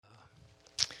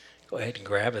Go ahead and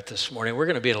grab it this morning. We're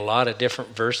going to be in a lot of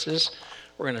different verses.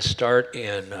 We're going to start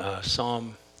in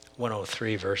Psalm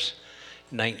 103, verse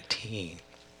 19.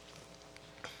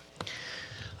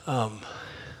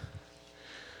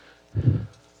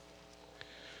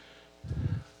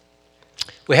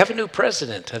 We have a new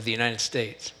president of the United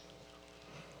States.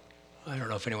 I don't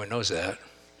know if anyone knows that.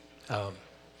 Don't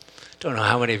know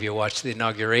how many of you watched the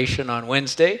inauguration on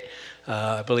Wednesday.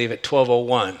 I believe at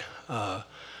 12:01.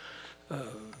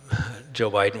 Joe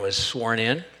Biden was sworn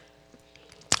in.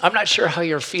 I'm not sure how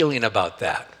you're feeling about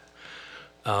that.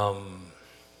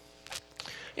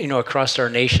 Across our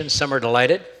nation, some are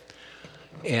delighted,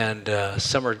 and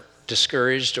some are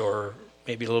discouraged or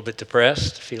maybe a little bit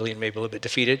depressed, feeling maybe a little bit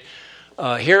defeated.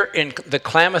 Here in the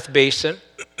Klamath Basin,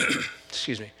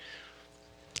 excuse me,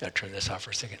 gotta turn this off for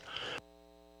a second.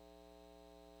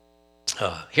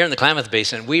 Here in the Klamath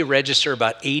Basin, we register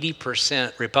about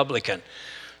 80% Republican.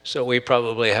 So we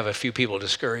probably have a few people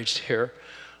discouraged here,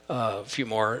 a few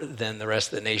more than the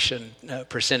rest of the nation,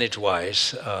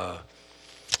 percentage-wise.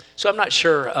 So I'm not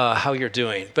sure how you're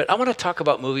doing, but I want to talk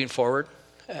about moving forward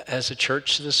as a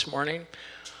church this morning.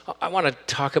 I want to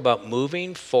talk about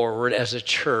moving forward as a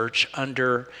church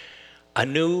under a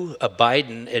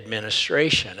Biden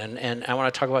administration. And I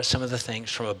want to talk about some of the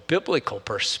things from a biblical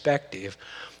perspective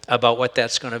about what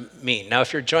that's going to mean. Now,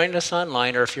 if you're joining us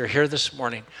online or if you're here this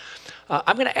morning,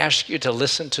 I'm going to ask you to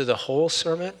listen to the whole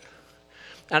sermon.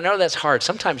 I know that's hard.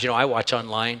 Sometimes, I watch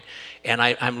online and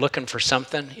I'm looking for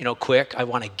something, quick. I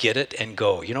want to get it and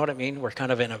go. You know what I mean? We're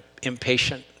kind of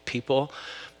impatient people.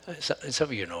 Some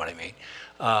of you know what I mean.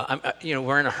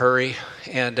 We're in a hurry.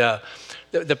 And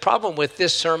the problem with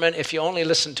this sermon, if you only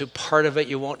listen to part of it,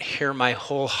 you won't hear my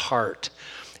whole heart.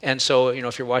 And so,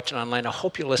 if you're watching online, I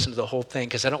hope you listen to the whole thing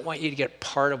because I don't want you to get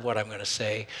part of what I'm going to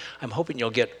say. I'm hoping you'll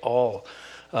get all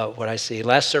what I see.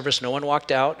 Last service, no one walked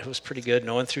out. It was pretty good.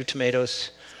 No one threw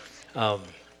tomatoes.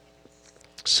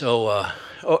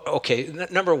 Okay,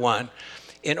 number one,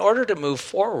 in order to move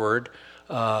forward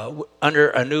under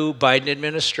a new Biden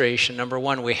administration, number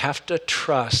one, we have to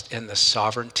trust in the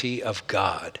sovereignty of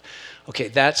God. Okay,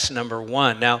 that's number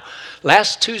one. Now,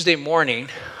 last Tuesday morning,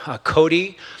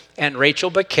 Cody and Rachel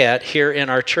Baquette here in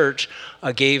our church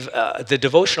gave the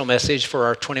devotional message for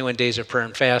our 21 days of prayer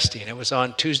and fasting. It was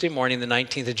on Tuesday morning, the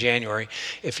 19th of January.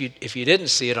 If you didn't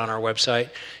see it on our website,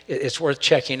 it's worth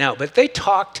checking out. But they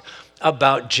talked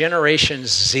about Generation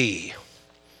Z.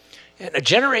 And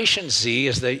Generation Z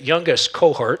is the youngest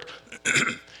cohort,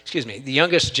 excuse me, the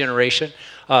youngest generation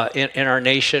in our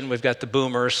nation. We've got the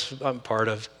boomers, I'm part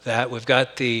of that. We've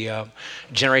got the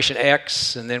Generation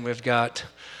X, and then we've got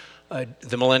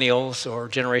the millennials or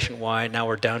Generation Y. Now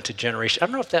we're down to Generation, I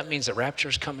don't know if that means the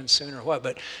rapture's coming soon or what,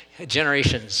 but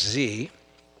Generation Z.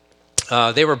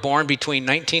 They were born between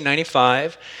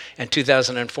 1995 and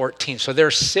 2014. So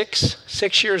they're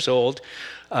six years old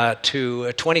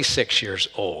to 26 years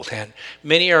old. And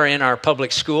many are in our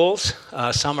public schools.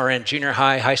 Some are in junior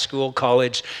high, high school,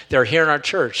 college. They're here in our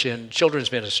church in children's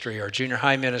ministry or junior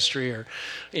high ministry or,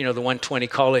 the 120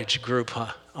 college group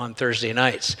on Thursday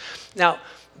nights. Now,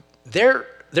 they're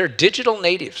digital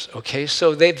natives, okay?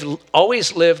 So they've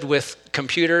always lived with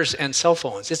computers and cell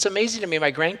phones. It's amazing to me,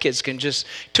 my grandkids can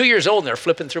 2 years old and they're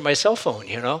flipping through my cell phone,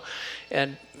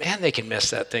 and man, they can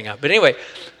mess that thing up. But anyway,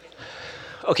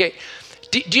 okay,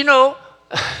 do you know,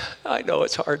 I know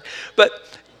it's hard,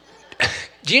 but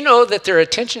do you know that their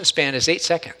attention span is 8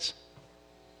 seconds?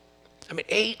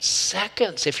 8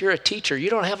 seconds. If you're a teacher, you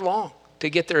don't have long to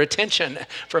get their attention.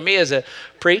 For me as a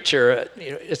preacher,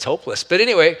 it's hopeless. But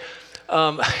anyway,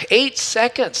 8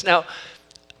 seconds. Now,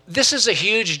 this is a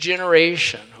huge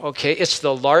generation, okay? It's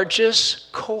the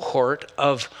largest cohort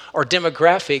or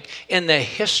demographic in the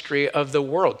history of the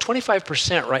world.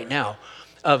 25% right now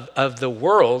of the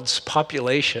world's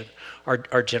population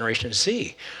are Generation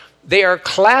Z. They are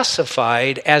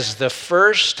classified as the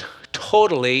first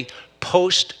totally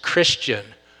post-Christian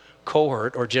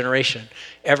cohort or generation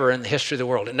ever in the history of the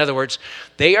world. In other words,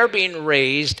 they are being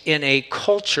raised in a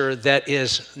culture that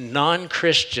is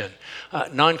non-Christian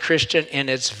in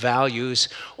its values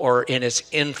or in its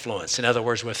influence. In other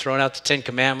words, we're throwing out the Ten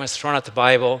Commandments, throwing out the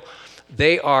Bible.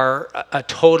 They are a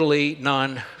totally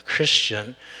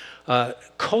non-Christian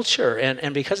culture,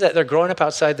 and because of that, they're growing up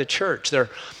outside the church. They're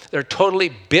totally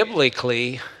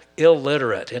biblically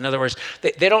illiterate. In other words,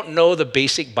 they don't know the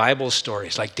basic Bible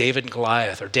stories like David and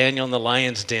Goliath or Daniel in the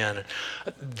lion's den.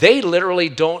 They literally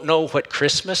don't know what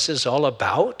Christmas is all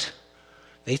about.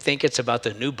 They think it's about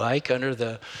the new bike under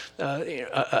the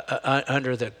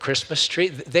Christmas tree.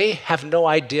 They have no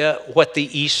idea what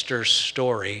the Easter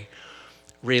story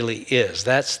really is.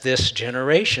 That's this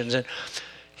generation.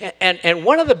 And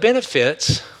one of the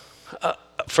benefits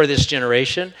for this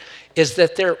generation is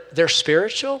that they're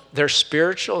spiritual. They're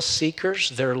spiritual seekers.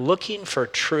 They're looking for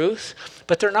truth,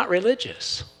 but they're not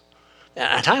religious.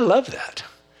 And I love that.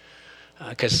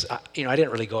 Because I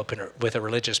didn't really go up with a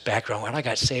religious background. When I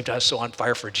got saved, I was so on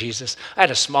fire for Jesus. I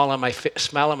had a smile on my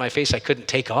face I couldn't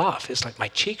take off. It's like my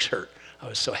cheeks hurt. I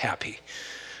was so happy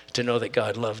to know that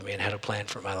God loved me and had a plan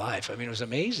for my life. I mean, it was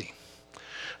amazing.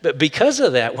 But because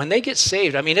of that, when they get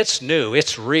saved, I mean, it's new,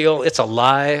 it's real, it's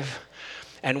alive.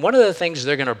 And one of the things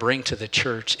they're going to bring to the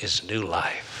church is new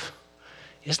life.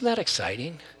 Isn't that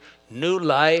exciting? New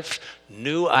life,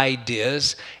 new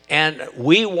ideas, and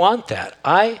we want that.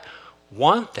 I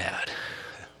want that.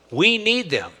 We need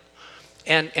them.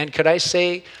 And could I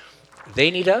say,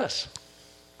 they need us.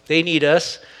 They need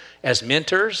us as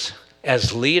mentors,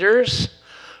 as leaders.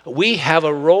 We have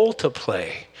a role to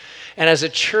play. And as a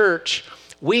church,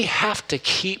 we have to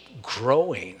keep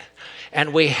growing.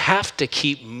 And we have to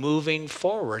keep moving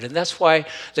forward. And that's why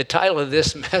the title of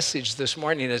this message this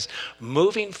morning is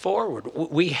Moving Forward.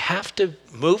 We have to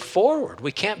move forward.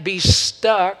 We can't be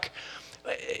stuck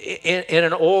in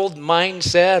an old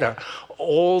mindset or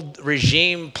old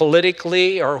regime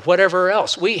politically or whatever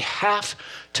else. We have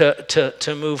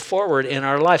to move forward in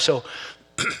our life. So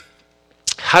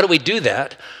how do we do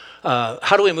that?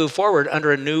 How do we move forward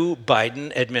under a new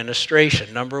Biden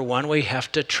administration? Number one, we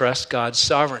have to trust God's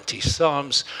sovereignty.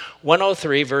 Psalms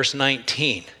 103 verse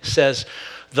 19 says,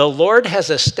 "The Lord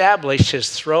has established his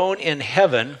throne in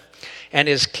heaven, and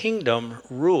his kingdom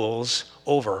rules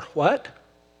over" what?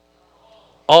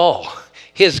 All.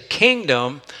 His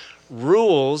kingdom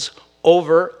rules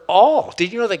over all.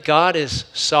 Did you know that God is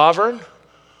sovereign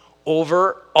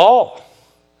over all?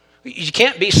 You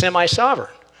can't be semi-sovereign.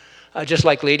 Just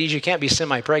like ladies, you can't be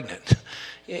semi-pregnant.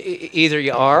 Either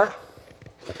you are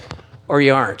or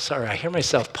you aren't. Sorry, I hear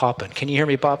myself popping. Can you hear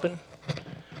me popping?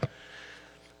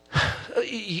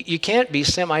 You can't be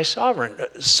semi-sovereign.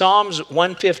 Psalms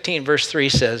 115 verse 3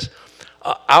 says,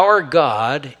 "Our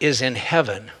God is in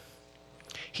heaven.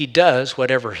 He does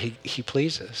whatever he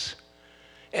pleases."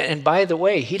 And by the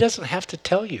way, he doesn't have to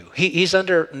tell you. He's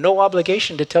under no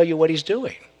obligation to tell you what he's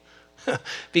doing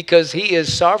because he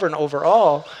is sovereign over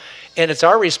all. And it's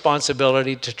our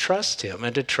responsibility to trust him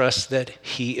and to trust that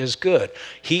he is good.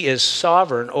 He is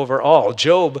sovereign over all.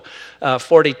 Job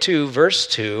 42 verse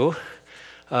 2,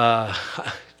 the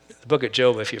book of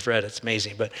Job, if you've read it, it's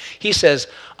amazing. But he says,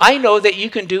 "I know that you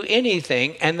can do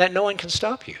anything and that no one can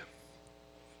stop you."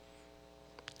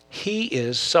 He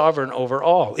is sovereign over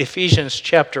all. Ephesians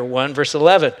chapter 1 verse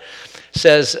 11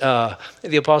 says,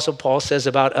 the Apostle Paul says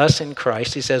about us in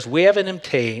Christ, he says, "We have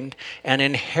obtained an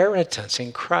inheritance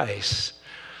in Christ."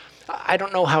 I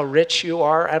don't know how rich you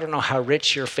are. I don't know how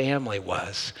rich your family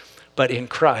was. But in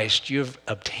Christ, you've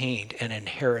obtained an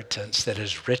inheritance that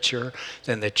is richer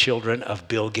than the children of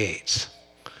Bill Gates.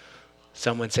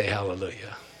 Someone say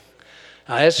hallelujah.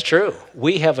 That's true.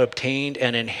 We have obtained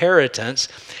an inheritance,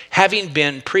 having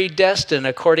been predestined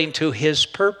according to his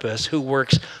purpose, who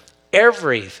works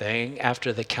everything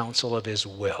after the counsel of his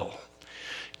will.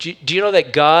 Do you know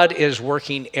that God is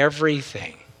working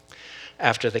everything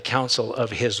after the counsel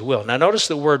of his will? Now notice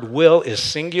the word will is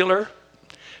singular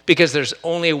because there's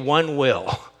only one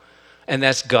will, and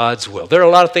that's God's will. There are a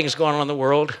lot of things going on in the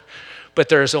world, but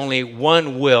there's only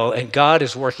one will, and God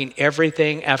is working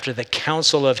everything after the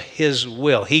counsel of his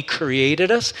will. He created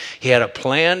us. He had a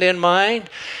plan in mind,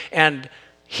 and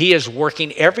he is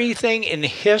working everything in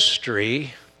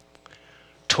history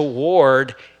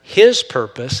toward his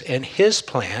purpose and his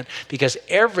plan because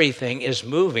everything is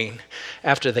moving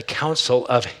after the counsel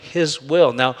of his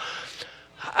will. Now,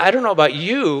 I don't know about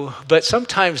you, but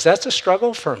sometimes that's a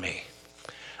struggle for me.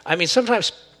 I mean,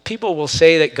 sometimes people will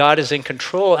say that God is in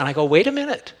control, and I go, wait a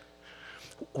minute.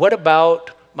 What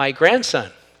about my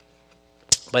grandson?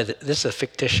 This is a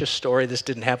fictitious story. This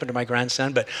didn't happen to my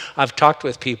grandson, but I've talked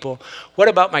with people. What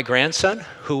about my grandson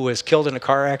who was killed in a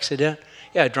car accident?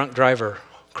 Yeah, a drunk driver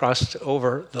crossed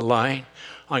over the line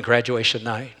on graduation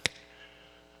night,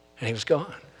 and he was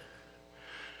gone.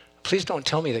 Please don't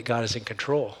tell me that God is in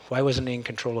control. Why wasn't he in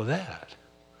control of that?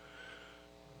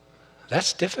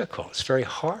 That's difficult. It's very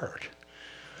hard.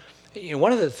 You know,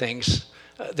 one of the things,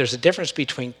 there's a difference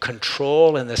between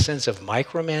control in the sense of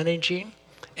micromanaging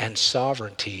and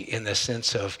sovereignty in the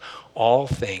sense of all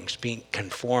things being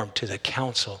conformed to the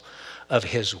counsel of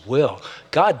his will.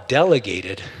 God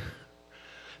delegated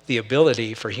the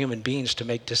ability for human beings to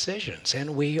make decisions,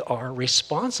 and we are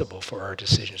responsible for our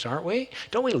decisions, aren't we?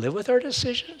 Don't we live with our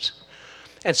decisions?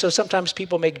 And so sometimes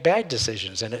people make bad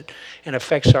decisions, and it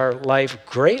affects our life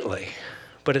greatly.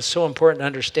 But it's so important to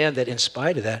understand that in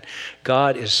spite of that,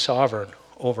 God is sovereign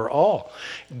over all.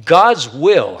 God's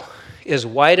will is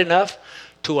wide enough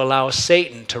to allow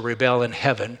Satan to rebel in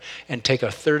heaven and take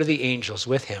a third of the angels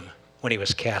with him when he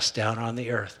was cast down on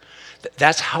the earth.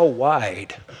 That's how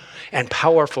wide and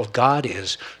powerful God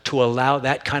is to allow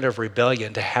that kind of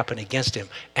rebellion to happen against him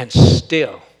and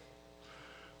still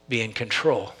be in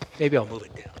control. Maybe I'll move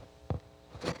it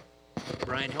down.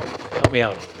 Brian, help me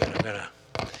out a little bit. I'm going to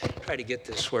try to get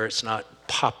this where it's not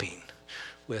popping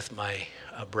with my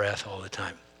breath all the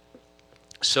time.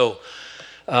 So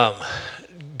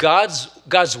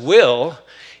God's will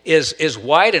is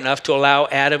wide enough to allow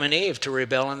Adam and Eve to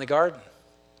rebel in the garden.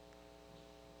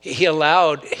 He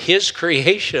allowed his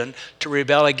creation to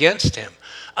rebel against him,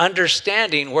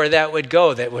 understanding where that would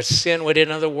go, that sin would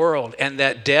enter the world, and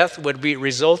that death would be a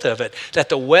result of it, that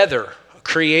the weather,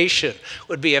 creation,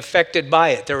 would be affected by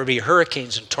it. There would be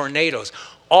hurricanes and tornadoes,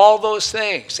 all those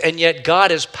things. And yet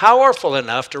God is powerful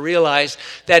enough to realize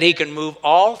that he can move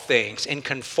all things in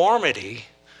conformity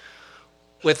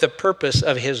with the purpose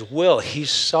of his will.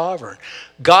 He's sovereign.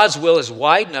 God's will is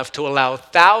wide enough to allow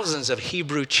thousands of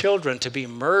Hebrew children to be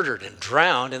murdered and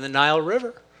drowned in the Nile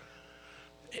River.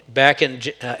 Back in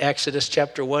Exodus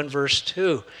chapter 1, verse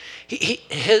 2,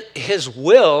 his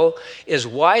will is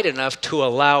wide enough to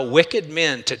allow wicked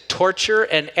men to torture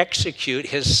and execute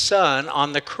his son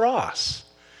on the cross.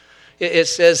 It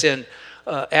says in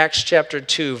Acts chapter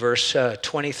 2, verse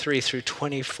 23 through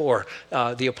 24,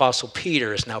 the Apostle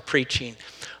Peter is now preaching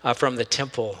from the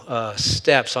temple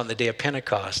steps on the day of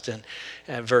Pentecost. And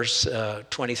verse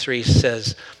 23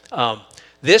 says,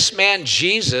 this man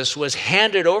Jesus was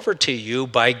handed over to you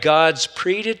by God's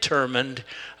predetermined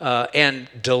and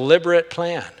deliberate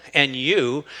plan. And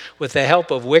you, with the help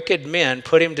of wicked men,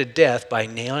 put him to death by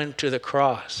nailing him to the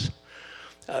cross.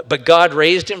 But God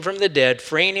raised him from the dead,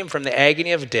 freeing him from the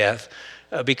agony of death,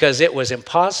 because it was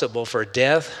impossible for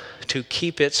death to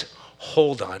keep its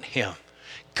hold on him.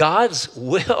 God's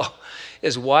will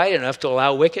is wide enough to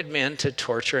allow wicked men to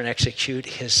torture and execute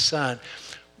his son,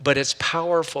 but it's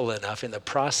powerful enough in the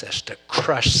process to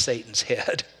crush Satan's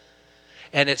head.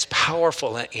 And it's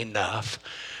powerful enough,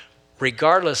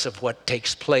 regardless of what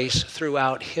takes place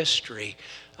throughout history.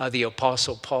 The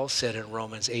Apostle Paul said in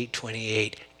Romans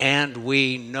 8:28, and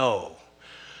we know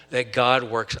that God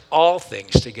works all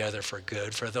things together for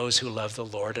good for those who love the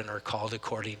Lord and are called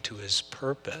according to his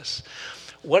purpose.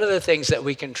 One of the things that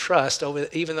we can trust,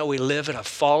 even though we live in a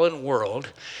fallen world,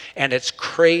 and it's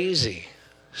crazy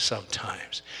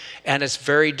sometimes, and it's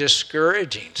very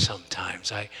discouraging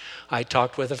sometimes. I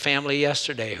talked with a family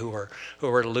yesterday who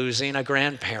were losing a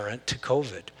grandparent to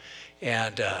COVID,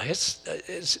 and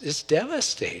it's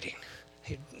devastating.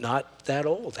 He's not that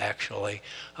old, actually,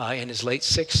 in his late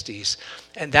 60s,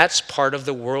 and that's part of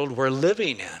the world we're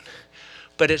living in.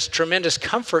 But it's tremendous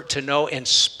comfort to know, in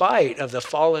spite of the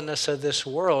fallenness of this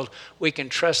world, we can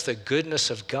trust the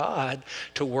goodness of God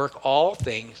to work all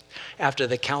things after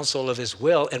the counsel of his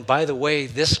will. And by the way,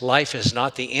 this life is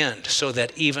not the end, so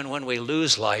that even when we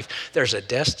lose life, there's a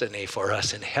destiny for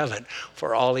us in heaven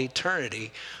for all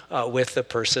eternity with the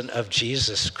person of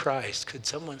Jesus Christ. Could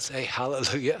someone say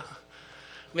hallelujah?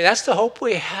 I mean, that's the hope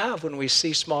we have when we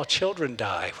see small children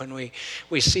die, when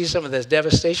we see some of the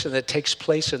devastation that takes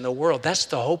place in the world. That's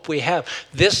the hope we have.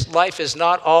 This life is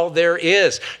not all there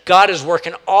is. God is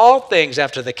working all things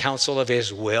after the counsel of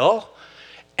his will,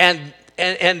 and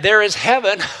there is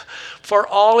heaven for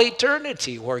all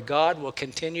eternity, where God will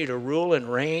continue to rule and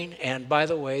reign. And by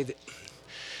the way,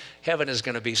 heaven is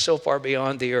going to be so far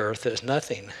beyond the earth that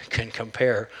nothing can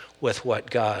compare with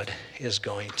what God is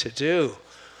going to do.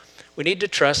 We need to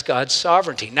trust God's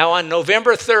sovereignty. Now, on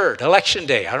November 3rd, Election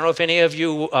Day, I don't know if any of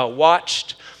you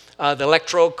watched the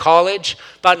Electoral College,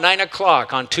 about 9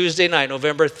 o'clock on Tuesday night,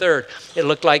 November 3rd. It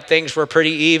looked like things were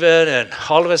pretty even, and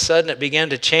all of a sudden it began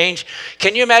to change.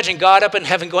 Can you imagine God up in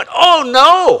heaven going, oh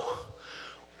no,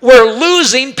 we're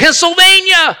losing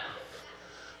Pennsylvania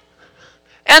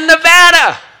and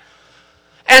Nevada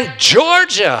and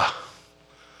Georgia.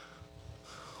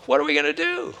 What are we going to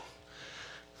do?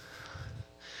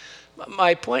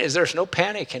 My point is, there's no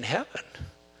panic in heaven.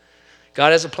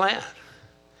 God has a plan.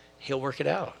 He'll work it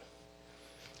out.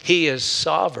 He is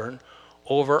sovereign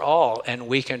over all, and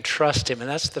we can trust him. And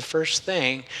that's the first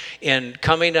thing in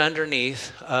coming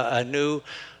underneath a new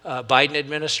Biden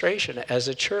administration as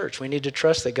a church. We need to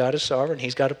trust that God is sovereign.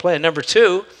 He's got a plan. Number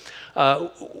two,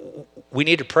 we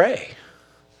need to pray.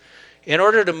 In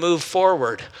order to move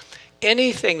forward,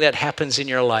 anything that happens in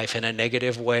your life in a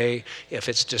negative way, if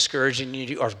it's discouraging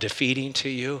you or defeating to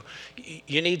you,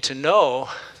 you need to know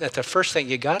that the first thing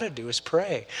you got to do is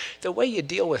pray. The way you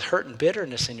deal with hurt and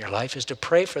bitterness in your life is to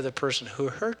pray for the person who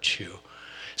hurt you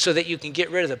so that you can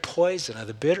get rid of the poison of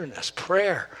the bitterness.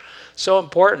 Prayer. So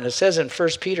important. It says in 1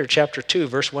 Peter chapter 2,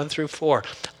 verse 1 through 4,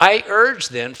 I urge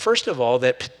then, first of all,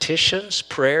 that petitions,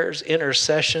 prayers,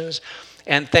 intercessions,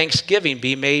 and thanksgiving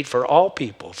be made for all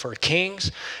people, for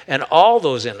kings and all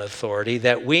those in authority,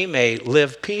 that we may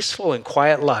live peaceful and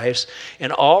quiet lives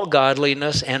in all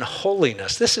godliness and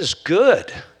holiness. This is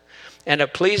good. And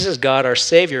it pleases God our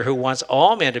Savior, who wants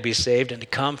all men to be saved and to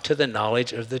come to the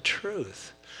knowledge of the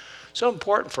truth. So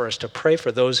important for us to pray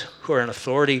for those who are in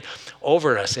authority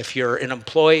over us. If you're an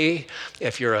employee,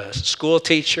 if you're a school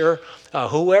teacher,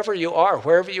 whoever you are,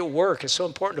 wherever you work, it's so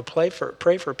important to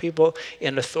pray for people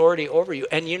in authority over you.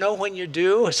 And you know when you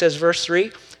do, it says verse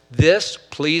 3, this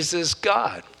pleases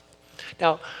God.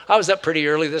 Now, I was up pretty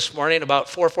early this morning, about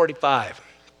 4:45.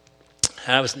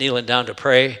 And I was kneeling down to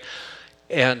pray,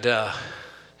 and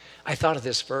I thought of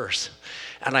this verse.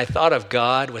 And I thought of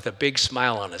God with a big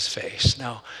smile on his face.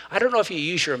 Now, I don't know if you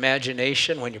use your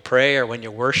imagination when you pray or when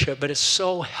you worship, but it's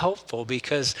so helpful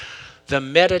because the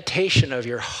meditation of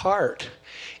your heart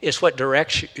is what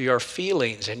directs your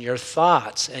feelings and your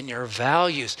thoughts and your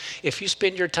values. If you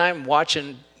spend your time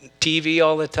watching TV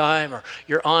all the time or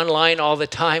you're online all the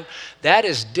time, that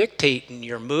is dictating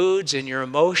your moods and your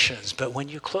emotions. But when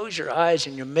you close your eyes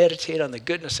and you meditate on the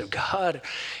goodness of God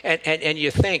and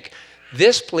you think,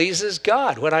 this pleases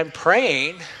God. When I'm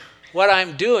praying, what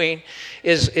I'm doing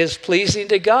is pleasing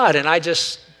to God. And I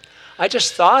just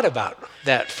thought about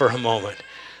that for a moment,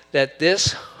 that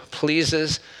this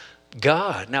pleases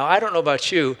God. Now, I don't know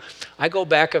about you. I go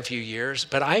back a few years,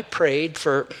 but I prayed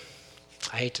for,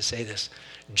 I hate to say this,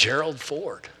 Gerald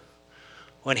Ford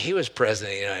when he was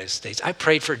president of the United States. I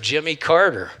prayed for Jimmy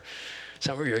Carter.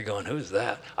 Some of you are going, who's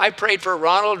that? I prayed for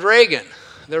Ronald Reagan,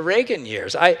 the Reagan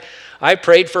years. I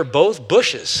prayed for both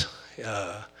Bushes,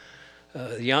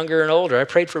 younger and older. I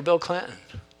prayed for Bill Clinton,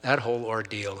 that whole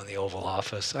ordeal in the Oval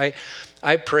Office.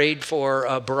 I prayed for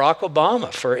Barack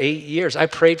Obama for 8 years. I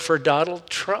prayed for Donald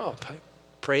Trump. I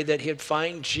prayed that he'd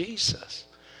find Jesus.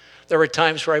 There were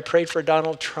times where I prayed for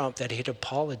Donald Trump that he'd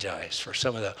apologize for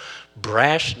some of the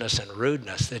brashness and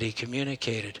rudeness that he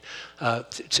communicated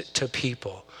to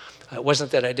people. It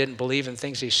wasn't that I didn't believe in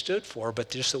things he stood for, but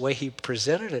just the way he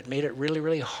presented it made it really,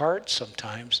 really hard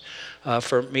sometimes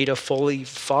for me to fully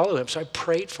follow him. So I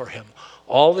prayed for him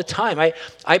all the time.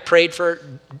 I prayed for,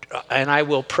 and I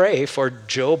will pray for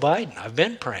Joe Biden. I've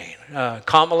been praying.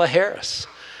 Kamala Harris.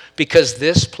 Because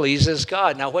this pleases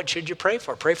God. Now, what should you pray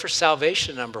for? Pray for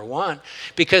salvation, number one,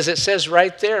 because it says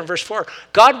right there in verse 4,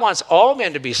 God wants all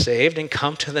men to be saved and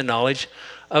come to the knowledge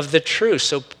of the truth.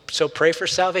 So pray for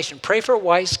salvation. Pray for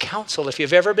wise counsel. If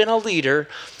you've ever been a leader,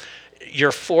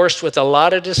 you're forced with a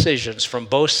lot of decisions from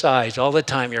both sides all the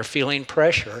time. You're feeling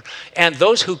pressure. And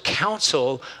those who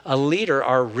counsel a leader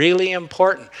are really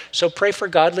important. So pray for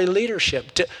godly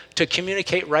leadership to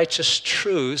communicate righteous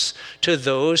truths to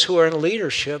those who are in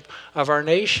leadership of our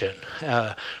nation.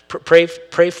 Pray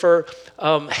for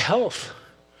health.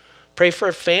 Pray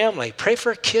for family. Pray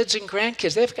for kids and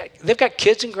grandkids. They've got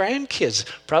kids and grandkids.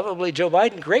 Probably Joe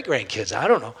Biden, great grandkids. I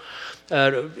don't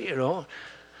know.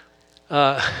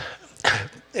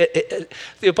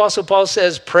 The Apostle Paul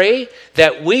says, pray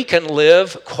that we can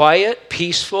live quiet,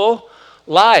 peaceful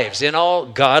lives in all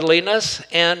godliness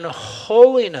and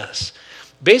holiness.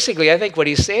 Basically, I think what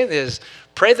he's saying is,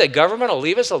 pray that government will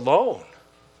leave us alone.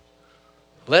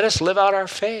 Let us live out our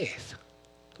faith.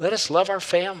 Let us love our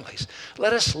families.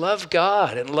 Let us love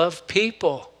God and love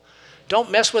people.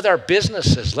 Don't mess with our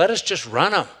businesses. Let us just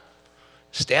run them.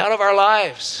 Stay out of our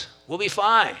lives. We'll be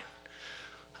fine.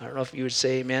 I don't know if you would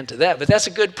say amen to that, but that's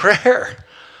a good prayer.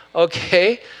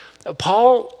 Okay?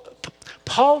 Paul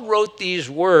wrote these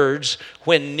words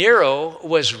when Nero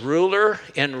was ruler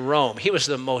in Rome. He was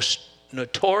the most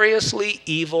notoriously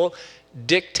evil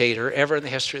dictator ever in the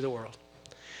history of the world.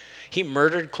 He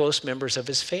murdered close members of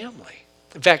his family.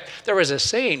 In fact, there was a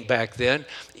saying back then,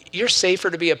 you're safer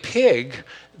to be a pig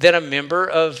than a member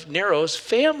of Nero's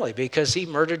family because he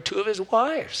murdered 2 of his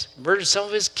wives, murdered some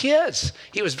of his kids.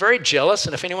 He was very jealous,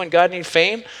 and if anyone got any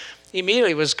fame, he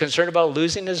immediately was concerned about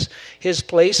losing his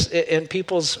place in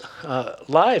people's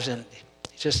lives, and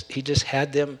he just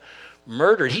had them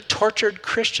murdered. He tortured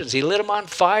Christians. He lit them on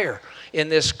fire in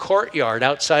this courtyard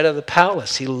outside of the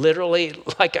palace. He literally,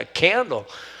 like a candle,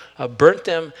 burnt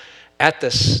them at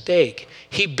the stake.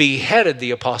 He beheaded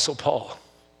the Apostle Paul.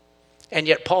 And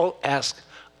yet Paul asked,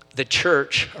 the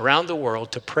church around the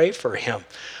world to pray for him.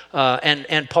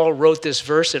 And Paul wrote this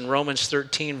verse in Romans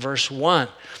 13, verse 1.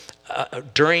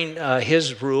 During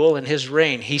his rule and his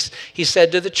reign, he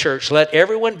said to the church, "Let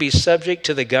everyone be subject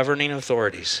to the governing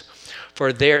authorities,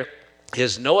 for there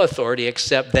is no authority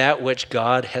except that which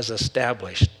God has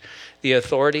established. The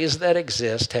authorities that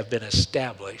exist have been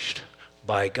established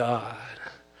by God."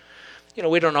 You know,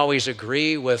 we don't always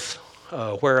agree with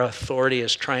where authority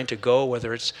is trying to go,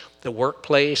 whether it's the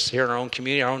workplace, here in our own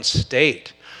community, our own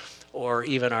state, or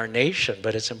even our nation,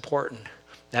 but it's important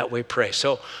that we pray.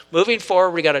 So moving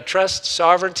forward, we got to trust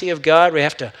sovereignty of God. We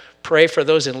have to pray for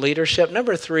those in leadership.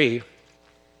 Number 3,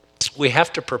 we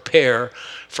have to prepare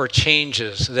for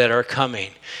changes that are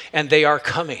coming. And they are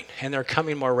coming, and they're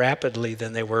coming more rapidly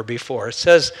than they were before. It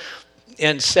says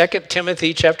in 2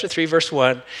 Timothy chapter 3, verse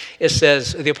 1, it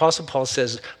says, the Apostle Paul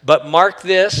says, "But mark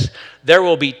this, there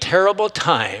will be terrible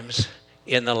times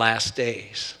in the last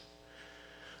days."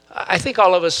 I think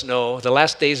all of us know the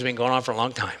last days have been going on for a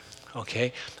long time.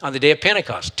 Okay, on the day of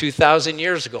Pentecost, 2,000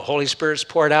 years ago, Holy Spirit's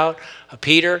poured out.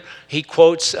 Peter, he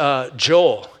quotes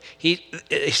Joel. He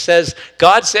says,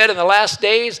 "God said in the last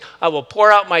days, I will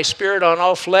pour out my Spirit on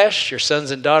all flesh. Your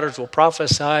sons and daughters will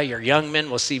prophesy. Your young men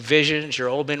will see visions. Your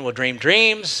old men will dream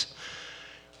dreams."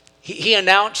 He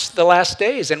announced the last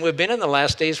days, and we've been in the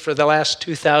last days for the last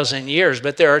 2,000 years.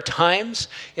 But there are times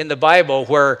in the Bible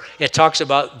where it talks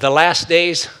about the last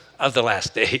days of the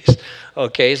last days.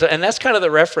 Okay, so, and that's kind of the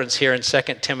reference here in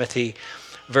 2 Timothy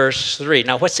verse 3.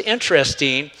 Now, what's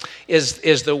interesting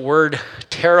is the word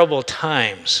terrible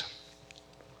times.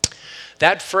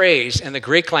 That phrase in the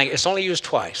Greek language, it's only used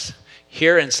twice.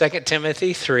 Here in 2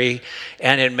 Timothy 3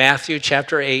 and in Matthew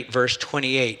chapter 8, verse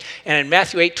 28. And in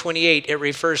Matthew 8:28, it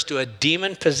refers to a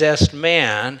demon-possessed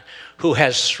man who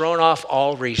has thrown off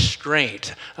all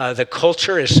restraint. The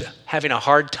culture is having a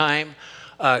hard time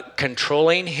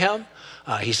controlling him.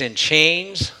 He's in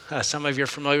chains. Some of you are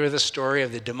familiar with the story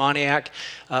of the demoniac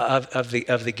of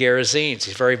the Gerasenes.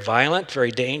 He's very violent,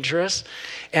 very dangerous.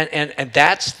 And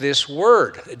that's this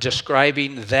word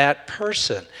describing that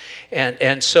person.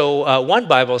 And so one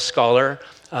Bible scholar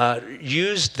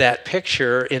used that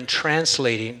picture in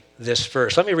translating this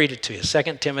verse. Let me read it to you.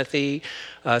 2 Timothy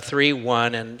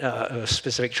 3:1 and a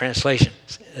specific translation.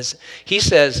 He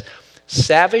says,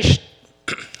 savage...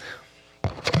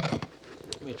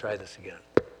 Let me try this again.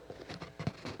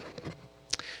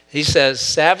 He says,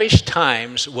 "Savage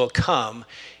times will come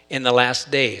in the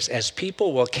last days, as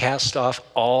people will cast off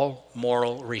all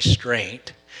moral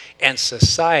restraint, and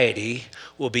society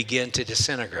will begin to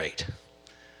disintegrate."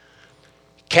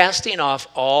 Casting off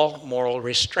all moral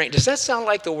restraint. Does that sound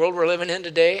like the world we're living in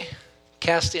today?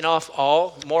 Casting off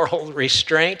all moral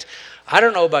restraint? I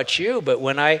don't know about you, but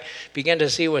when I begin to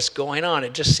see what's going on,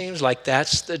 it just seems like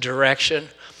that's the direction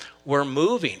we're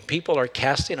moving. People are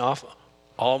casting off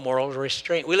all moral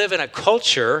restraint. We live in a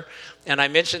culture, and I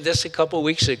mentioned this a couple of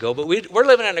weeks ago, but we're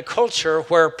living in a culture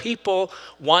where people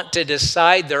want to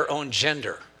decide their own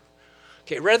gender.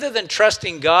 Okay, rather than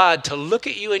trusting God to look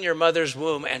at you in your mother's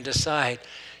womb and decide,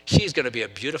 she's going to be a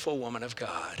beautiful woman of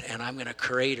God, and I'm going to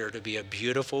create her to be a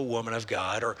beautiful woman of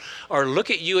God. Or look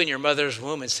at you in your mother's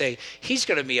womb and say, he's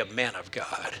going to be a man of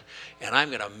God, and I'm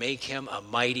going to make him a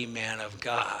mighty man of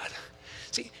God.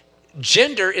 See,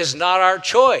 gender is not our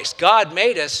choice. God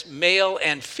made us male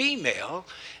and female,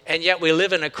 and yet we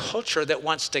live in a culture that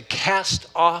wants to cast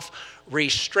off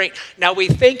restraint. Now, we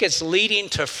think it's leading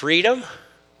to freedom,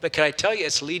 but can I tell you,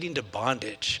 it's leading to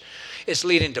bondage. It's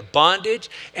leading to bondage,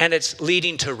 and it's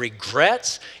leading to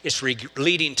regrets. It's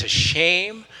leading to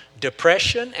shame,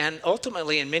 depression, and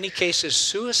ultimately, in many cases,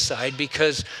 suicide,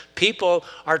 because people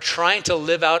are trying to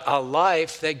live out a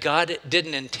life that God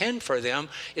didn't intend for them.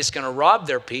 It's going to rob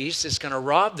their peace. It's going to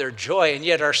rob their joy, and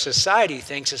yet our society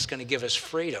thinks it's going to give us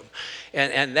freedom.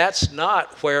 And that's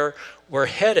not where we're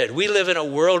headed. We live in a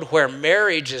world where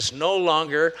marriage is no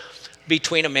longer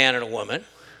between a man and a woman,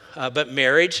 but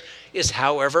marriage is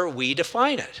however we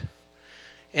define it.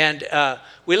 And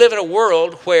we live in a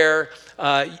world where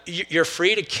you're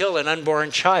free to kill an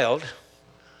unborn child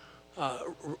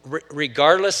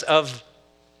regardless of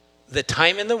the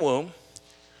time in the womb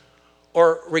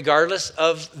or regardless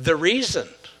of the reason.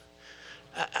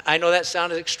 I know that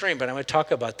sounded extreme, but I'm going to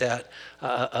talk about that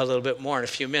a little bit more in a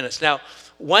few minutes. Now,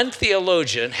 one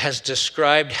theologian has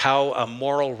described how a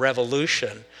moral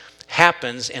revolution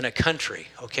happens in a country,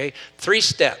 okay? 3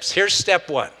 steps. Here's step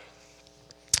 1.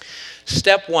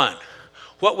 Step 1,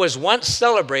 what was once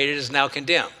celebrated is now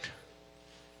condemned.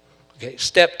 Okay,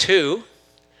 step 2,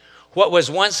 what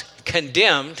was once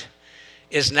condemned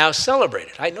is now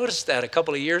celebrated. I noticed that a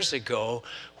couple of years ago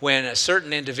when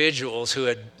certain individuals who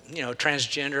had,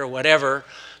 transgender or whatever,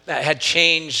 that had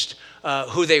changed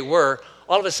who they were,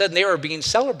 all of a sudden they were being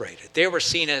celebrated. They were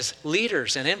seen as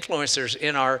leaders and influencers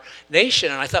in our nation.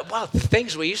 And I thought, wow, the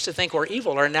things we used to think were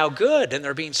evil are now good, and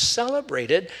they're being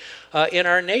celebrated in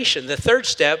our nation. The third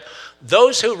step,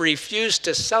 those who refuse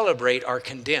to celebrate are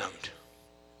condemned.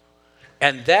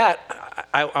 And that,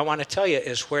 I want to tell you,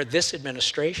 is where this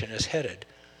administration is headed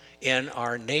in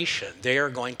our nation. They are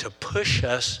going to push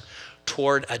us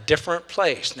toward a different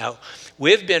place. Now,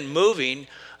 we've been moving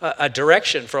a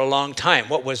direction for a long time.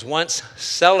 What was once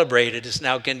celebrated is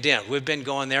now condemned. We've been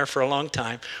going there for a long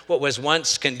time. What was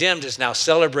once condemned is now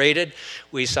celebrated.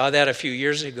 We saw that a few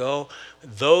years ago.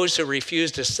 Those who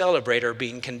refuse to celebrate are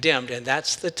being condemned, and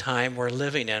that's the time we're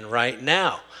living in right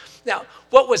now. Now,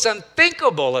 what was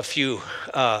unthinkable a few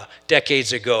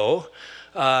decades ago,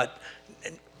 now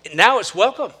it's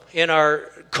welcome in our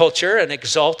culture and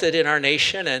exalted in our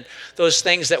nation, and those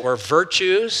things that were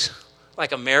virtues,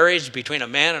 like a marriage between a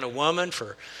man and a woman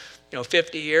for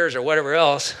 50 years or whatever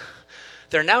else,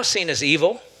 they're now seen as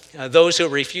evil. Those who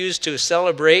refuse to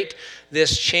celebrate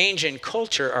this change in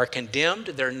culture are condemned.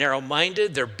 They're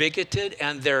narrow-minded, they're bigoted,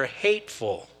 and they're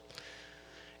hateful.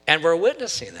 And we're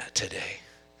witnessing that today.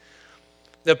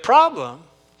 The problem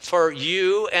for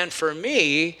you and for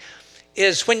me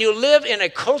is when you live in a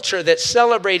culture that's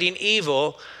celebrating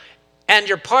evil and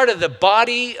you're part of the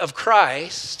body of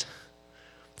Christ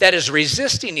that is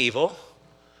resisting evil,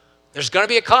 there's going to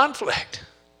be a conflict.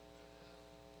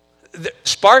 The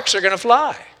sparks are going to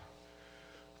fly.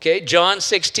 Okay, John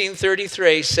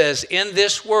 16:33 says, "In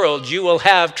this world you will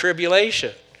have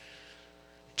tribulation."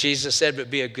 Jesus said,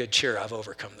 "But be of good cheer, I've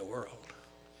overcome the world."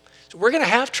 So we're going to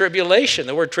have tribulation.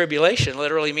 The word tribulation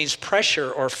literally means pressure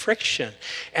or friction.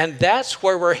 And that's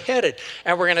where we're headed.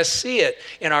 And we're going to see it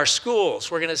in our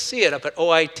schools. We're going to see it up at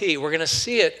OIT. We're going to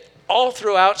see it all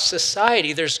throughout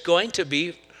society. There's going to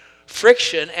be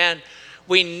friction, and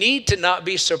we need to not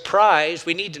be surprised.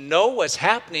 We need to know what's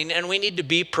happening, and we need to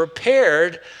be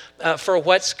prepared for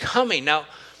what's coming. Now,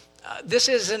 this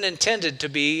isn't intended to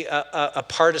be a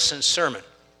partisan sermon,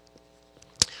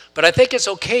 but I think it's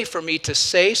okay for me to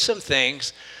say some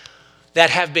things that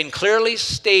have been clearly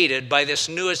stated by this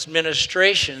new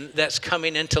administration that's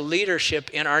coming into leadership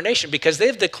in our nation, because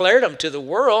they've declared them to the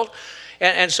world.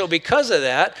 And so because of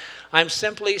that, I'm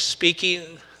simply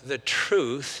speaking the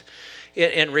truth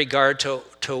in regard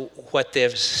to what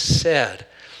they've said.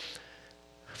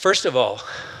 First of all,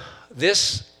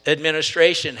 this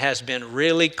administration has been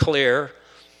really clear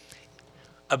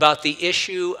about the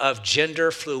issue of gender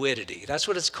fluidity. That's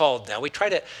what it's called now. We try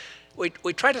to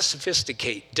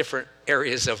sophisticate different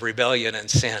areas of rebellion and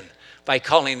sin by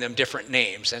calling them different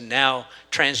names. And now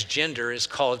transgender is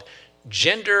called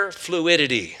gender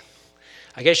fluidity.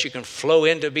 I guess you can flow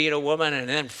into being a woman and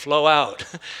then flow out.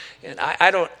 And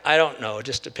I don't know. It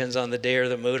just depends on the day or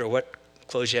the mood or what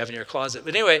clothes you have in your closet.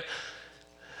 But anyway,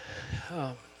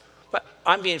 but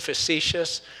I'm being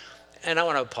facetious, and I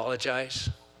want to apologize.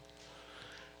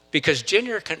 Because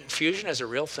gender confusion is a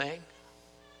real thing.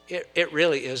 It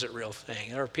really is a real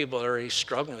thing. There are people that are already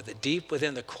struggling with it deep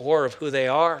within the core of who they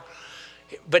are.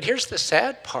 But here's the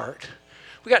sad part.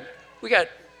 We got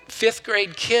fifth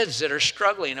grade kids that are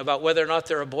struggling about whether or not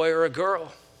they're a boy or a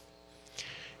girl.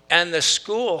 And the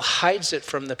school hides it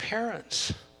from the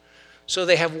parents. So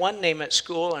they have one name at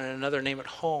school and another name at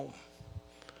home.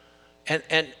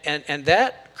 And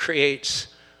that creates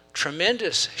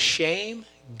tremendous shame,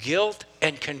 guilt,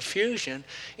 and confusion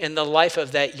in the life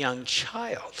of that young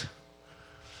child.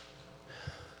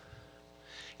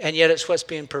 And yet it's what's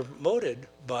being promoted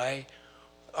by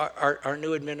our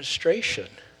new administration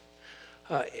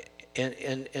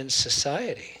in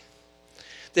society.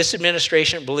 This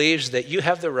administration believes that you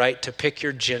have the right to pick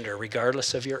your gender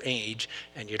regardless of your age,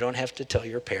 and you don't have to tell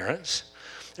your parents.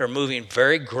 They're moving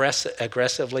very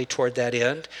aggressively toward that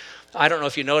end. I don't know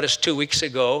if you noticed 2 weeks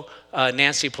ago,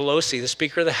 Nancy Pelosi, the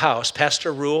Speaker of the House, passed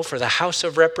a rule for the House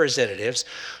of Representatives.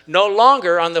 No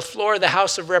longer on the floor of the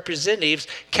House of Representatives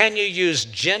can you use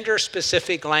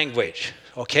gender-specific language,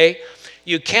 okay?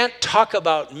 You can't talk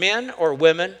about men or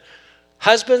women,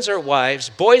 husbands or wives,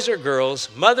 boys or girls,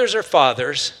 mothers or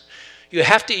fathers. You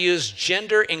have to use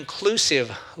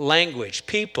gender-inclusive language,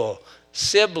 people,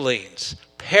 siblings,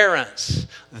 parents,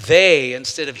 they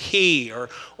instead of he or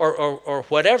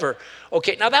whatever.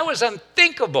 Okay, now that was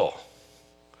unthinkable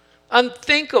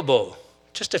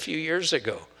just a few years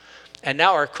ago. And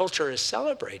now our culture is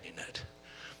celebrating it.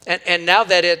 And now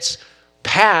that it's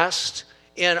passed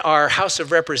in our House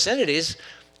of Representatives,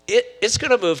 It's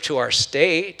going to move to our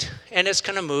state, and it's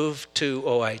going to move to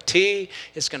OIT.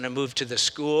 It's going to move to the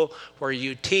school where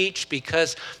you teach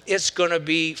because it's going to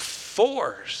be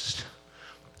forced.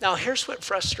 Now, here's what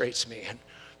frustrates me, and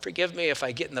forgive me if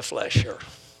I get in the flesh here.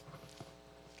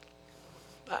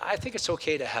 I think it's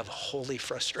okay to have holy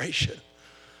frustration.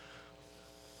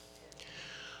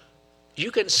 You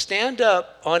can stand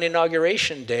up on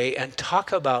Inauguration Day and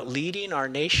talk about leading our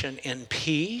nation in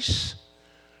peace,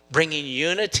 bringing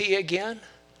unity again.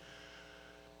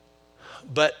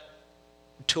 But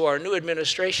to our new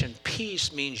administration,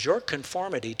 peace means your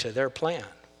conformity to their plan.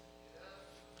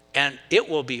 And it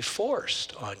will be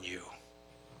forced on you,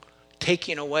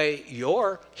 taking away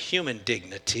your human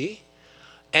dignity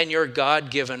and your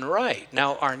God-given right.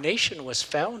 Now, our nation was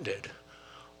founded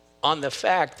on the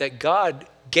fact that God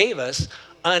gave us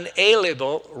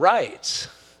unalienable rights.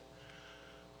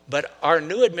 But our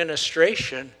new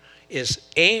administration is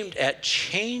aimed at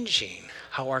changing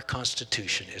how our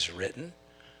Constitution is written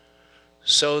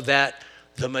so that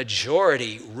the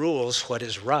majority rules what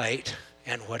is right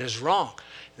and what is wrong.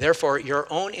 Therefore, your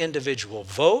own individual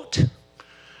vote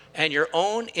and your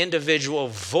own individual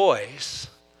voice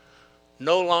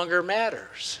no longer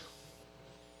matters.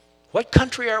 What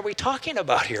country are we talking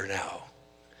about here now?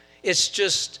 It's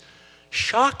just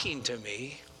shocking to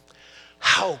me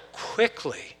how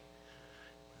quickly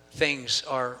things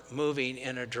are moving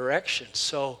in a direction.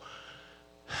 So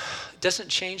it doesn't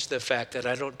change the fact that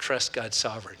I don't trust God's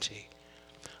sovereignty.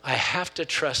 I have to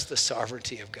trust the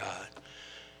sovereignty of God.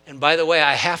 And by the way,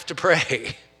 I have to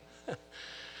pray.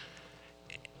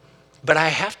 But I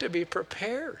have to be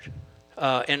prepared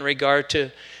in regard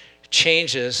to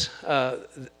changes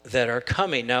that are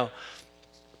coming. Now,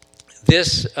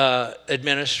 this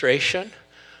administration,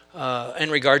 in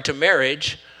regard to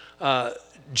marriage,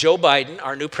 Joe Biden,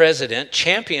 our new president,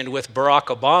 championed with Barack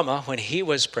Obama when he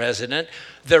was president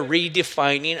the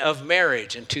redefining of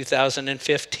marriage in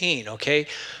 2015, okay?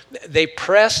 They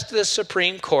pressed the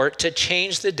Supreme Court to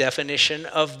change the definition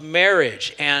of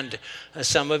marriage, and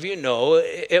some of you know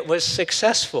it was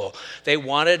successful. They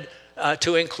wanted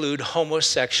to include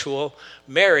homosexual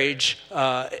marriage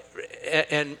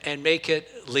and make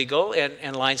it legal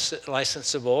and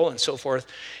licensable and so forth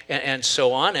and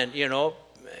so on. And, you know,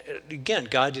 again,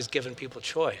 God has given people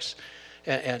choice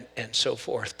and so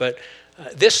forth. But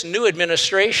this new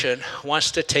administration wants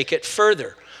to take it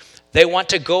further. They want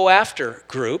to go after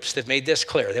groups, they've made this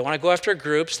clear, they want to go after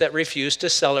groups that refuse to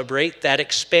celebrate that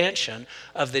expansion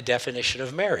of the definition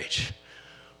of marriage.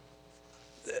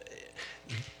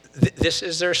 This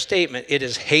is their statement. It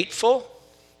is hateful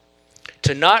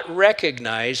to not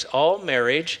recognize all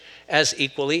marriage as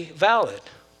equally valid.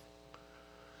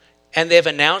 And they've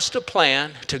announced a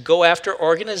plan to go after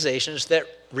organizations that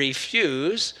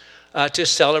refuse to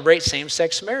celebrate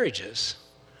same-sex marriages.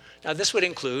 Now, this would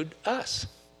include us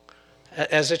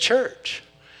as a church.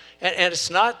 And it's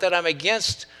not that I'm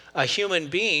against a human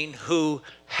being who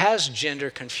has gender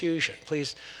confusion.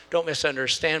 Please don't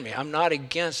misunderstand me. I'm not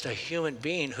against a human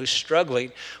being who's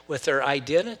struggling with their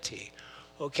identity.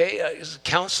 Okay,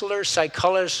 counselors,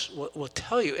 psychologists will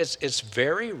tell you it's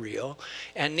very real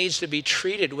and needs to be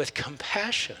treated with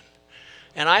compassion.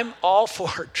 And I'm all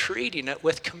for treating it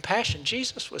with compassion.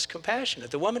 Jesus was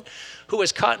compassionate. The woman who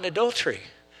was caught in adultery,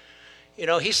 you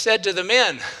know, he said to the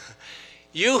men,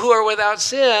 "You who are without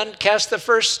sin, cast the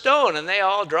first stone." And they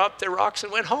all dropped their rocks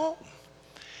and went home.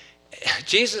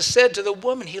 Jesus said to the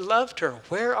woman, he loved her,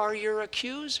 "Where are your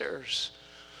accusers?"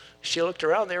 She looked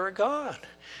around, they were gone.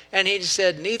 And he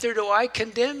said, "Neither do I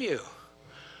condemn you.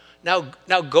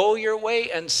 Now go your way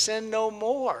and sin no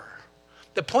more."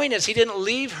 The point is, he didn't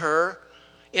leave her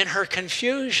in her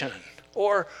confusion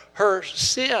or her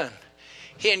sin.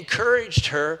 He encouraged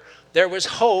her. There was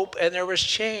hope and there was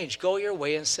change. Go your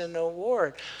way and sin no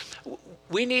more.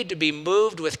 We need to be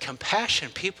moved with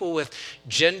compassion. People with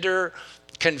gender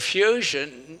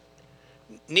confusion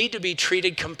need to be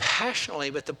treated compassionately,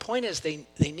 but the point is they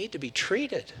need to be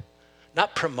treated,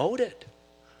 not promoted.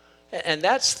 And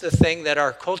that's the thing that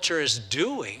our culture is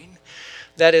doing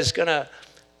that is going to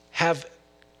have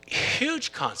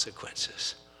huge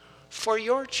consequences for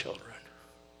your children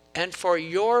and for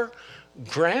your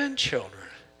grandchildren.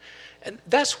 And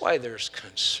that's why there's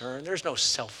concern. There's no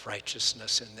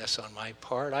self-righteousness in this on my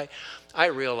part. I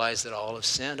realize that all have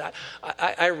sinned.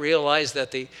 I realize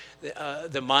that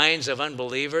the minds of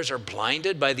unbelievers are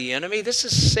blinded by the enemy. This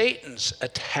is Satan's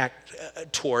attack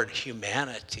toward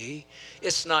humanity.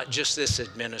 It's not just this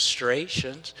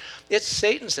administration's. It's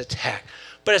Satan's attack.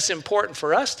 But it's important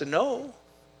for us to know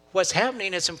what's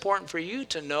happening. It's important for you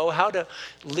to know how to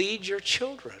lead your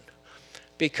children.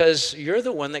 because you're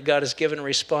the one that God has given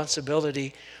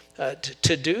responsibility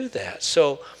to do that.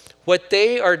 So what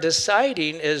they are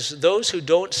deciding is those who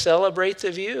don't celebrate the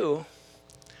view,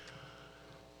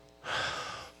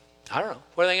 I don't know,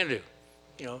 what are they going to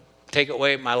do? Take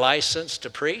away my license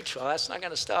to preach? Well, that's not going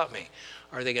to stop me.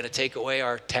 Are they going to take away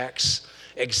our tax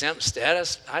exempt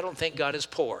status? I don't think God is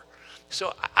poor.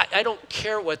 So I don't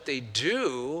care what they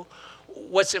do.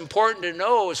 What's important to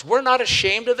know is we're not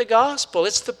ashamed of the gospel.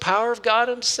 It's the power of God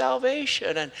and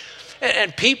salvation.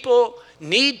 And people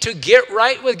need to get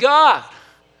right with God.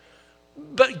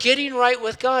 But getting right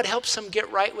with God helps them get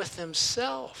right with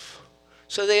themselves,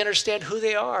 so they understand who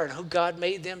they are and who God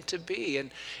made them to be.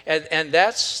 And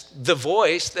that's the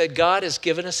voice that God has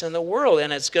given us in the world.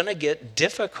 And it's going to get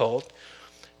difficult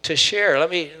to share. Let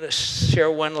me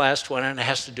share one last one, and it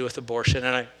has to do with abortion.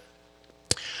 And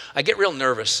I get real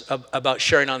nervous about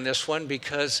sharing on this one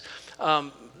because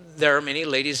there are many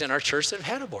ladies in our church that have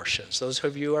had abortions. Those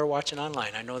of you who are watching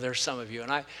online, I know there's some of you.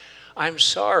 And I'm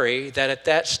sorry that at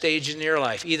that stage in your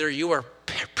life, either you are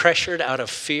pressured out of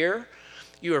fear,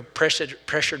 you are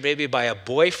pressured maybe by a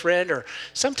boyfriend, or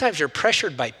sometimes you're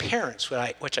pressured by parents,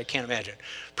 which I can't imagine.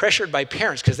 Pressured by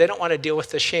parents because they don't want to deal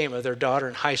with the shame of their daughter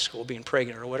in high school being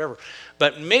pregnant or whatever.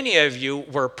 But many of you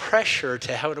were pressured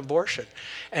to have an abortion,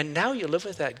 and now you live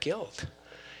with that guilt.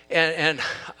 And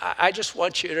I just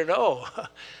want you to know,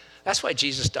 that's why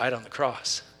Jesus died on the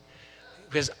cross.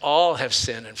 Because all have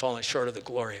sinned and fallen short of the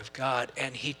glory of God,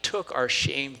 and he took our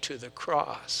shame to the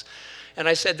cross. And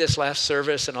I said this last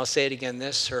service, and I'll say it again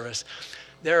this service.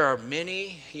 There are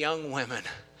many young women,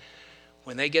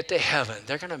 when they get to heaven,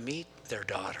 they're going to meet their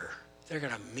daughter. They're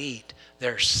going to meet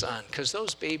their son. Because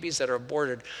those babies that are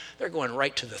aborted, they're going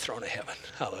right to the throne of heaven.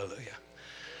 Hallelujah.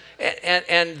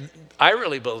 And I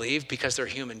really believe, because they're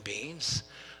human beings,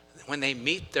 when they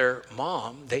meet their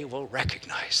mom, they will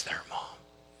recognize their mom.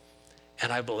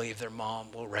 And I believe their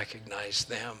mom will recognize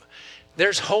them.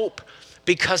 There's hope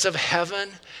because of heaven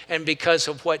and because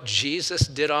of what Jesus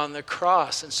did on the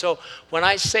cross. And so when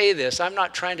I say this, I'm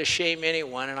not trying to shame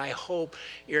anyone, and I hope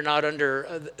you're not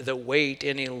under the weight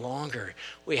any longer.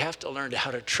 We have to learn how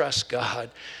to trust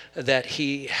God that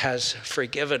he has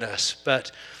forgiven us.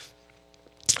 But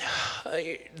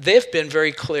they've been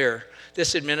very clear.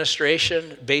 This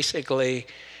administration basically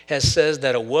has says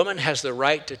that a woman has the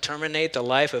right to terminate the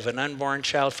life of an unborn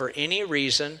child for any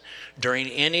reason during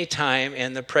any time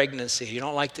in the pregnancy. You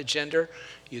don't like the gender,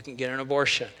 you can get an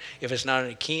abortion. If it's not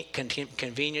a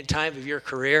convenient time of your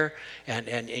career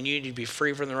and you need to be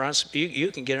free from the responsibility,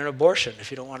 you can get an abortion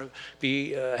if you don't want to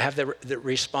be have the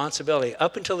responsibility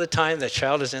up until the time the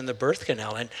child is in the birth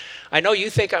canal. And I know you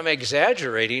think I'm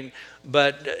exaggerating,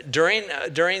 but during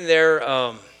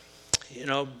their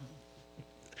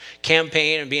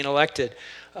campaign and being elected,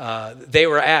 they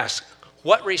were asked,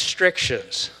 what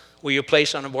restrictions will you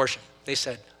place on abortion? They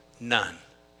said, none,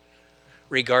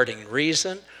 regarding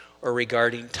reason or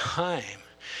regarding time.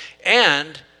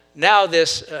 And now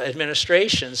this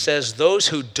administration says those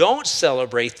who don't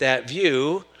celebrate that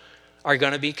view are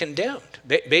going to be condemned.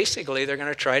 Basically, they're going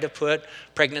to try to put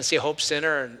Pregnancy Hope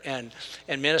Center and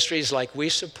ministries like we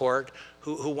support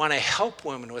who want to help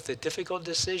women with a difficult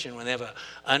decision when they have an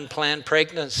unplanned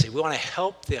pregnancy. We want to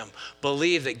help them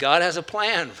believe that God has a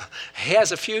plan. He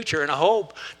has a future and a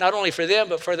hope, not only for them,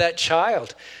 but for that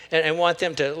child, and want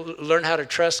them to learn how to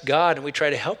trust God, and we try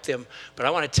to help them. But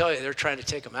I want to tell you, they're trying to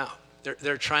take them out.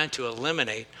 They're trying to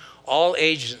eliminate all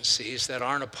agencies that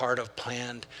aren't a part of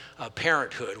Planned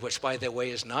Parenthood, which, by the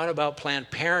way, is not about Planned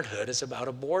Parenthood. It's about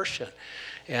abortion.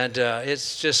 And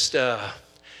it's just...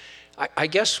 I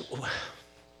guess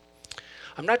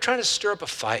I'm not trying to stir up a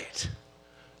fight.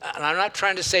 And I'm not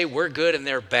trying to say we're good and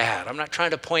they're bad. I'm not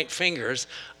trying to point fingers.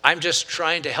 I'm just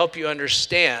trying to help you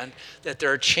understand that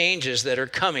there are changes that are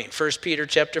coming. 1 Peter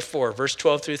chapter 4, verse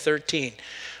 12 through 13.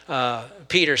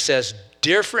 Peter says,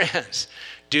 "Dear friends,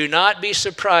 do not be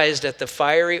surprised at the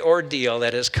fiery ordeal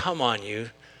that has come on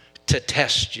you to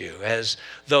test you, as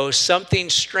though something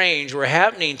strange were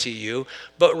happening to you,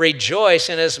 but rejoice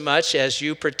inasmuch as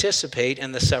you participate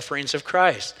in the sufferings of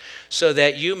Christ, so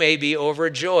that you may be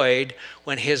overjoyed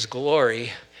when his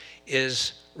glory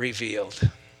is revealed."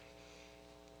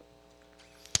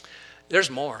 There's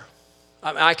more.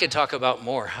 I could talk about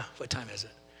more. What time is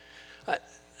it?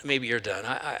 Maybe you're done.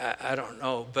 I don't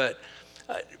know. But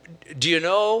do you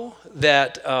know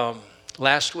that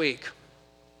last week,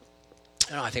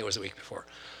 I think it was the week before.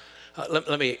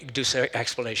 Let me do some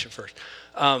explanation first.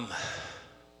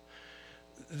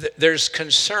 there's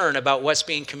concern about what's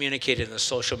being communicated in the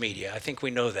social media. I think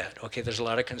we know that. Okay, there's a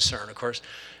lot of concern. Of course,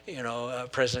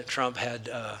 President Trump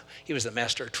he was the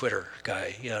master Twitter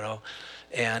guy,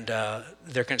 and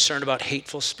they're concerned about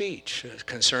hateful speech,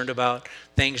 concerned about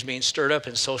things being stirred up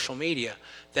in social media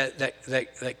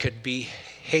that could be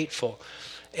hateful.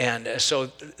 And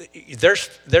so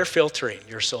they're filtering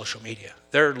your social media.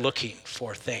 They're looking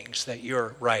for things that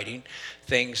you're writing,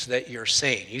 things that you're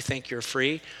saying. You think you're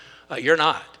free? You're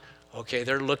not. Okay,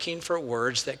 they're looking for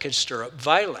words that could stir up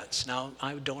violence. Now,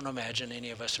 I don't imagine any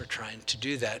of us are trying to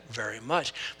do that very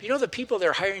much. But the people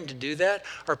they're hiring to do that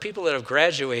are people that have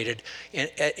graduated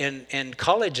in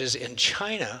colleges in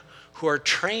China who are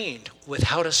trained with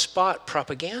how to spot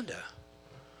propaganda.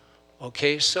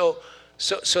 Okay, so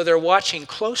they're watching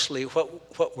closely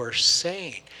what we're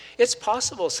saying. It's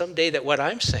possible someday that what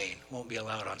I'm saying won't be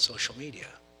allowed on social media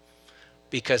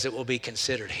because it will be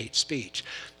considered hate speech.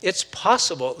 It's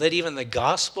possible that even the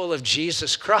gospel of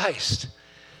Jesus Christ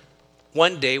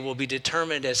one day will be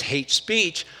determined as hate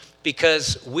speech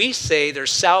because we say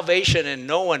there's salvation in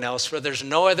no one else, for there's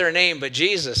no other name but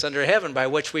Jesus under heaven by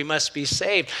which we must be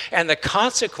saved. And the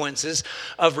consequences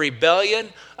of rebellion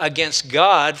against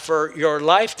God for your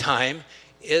lifetime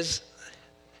is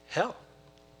hell.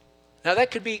 Now that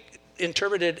could be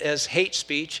interpreted as hate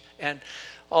speech, and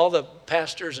all the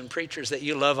pastors and preachers that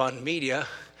you love on media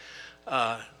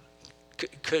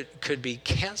could be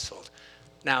canceled.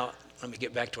 Now, let me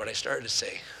get back to what I started to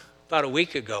say. About a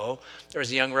week ago, there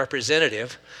was a young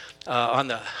representative on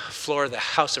the floor of the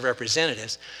House of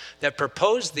Representatives that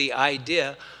proposed the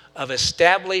idea of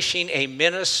establishing a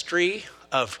ministry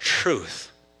of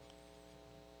truth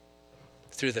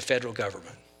through the federal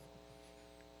government.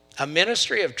 A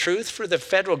ministry of truth for the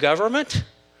federal government?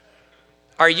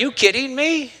 Are you kidding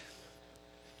me?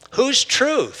 Whose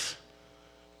truth?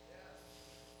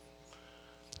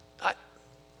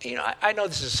 I know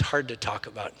this is hard to talk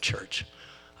about in church.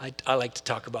 I like to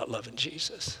talk about loving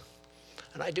Jesus.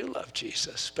 And I do love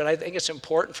Jesus. But I think it's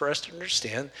important for us to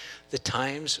understand the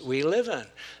times we live in.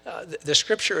 The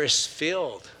scripture is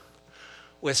filled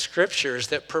with scriptures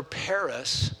that prepare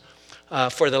us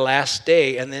for the last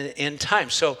day and the end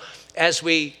time. So as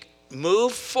we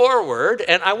move forward,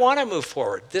 and I want to move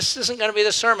forward. This isn't going to be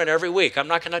the sermon every week. I'm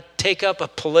not going to take up a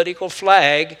political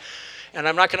flag, and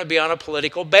I'm not going to be on a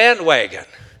political bandwagon.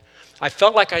 I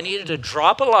felt like I needed to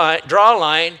draw a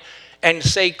line, and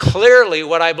say clearly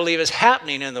what I believe is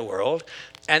happening in the world,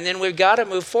 and then we've got to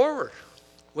move forward.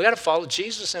 We got to follow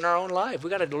Jesus in our own life. We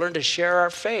got to learn to share our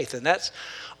faith, and that's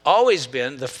always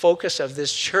been the focus of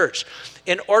this church.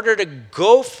 In order to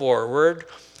go forward,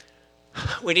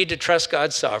 we need to trust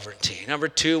God's sovereignty. Number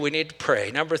 2, we need to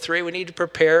pray. Number 3, we need to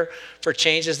prepare for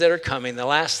changes that are coming. The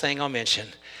last thing I'll mention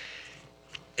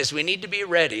is we need to be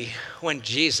ready when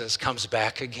Jesus comes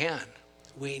back again.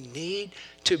 We need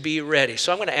to be ready.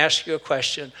 So I'm going to ask you a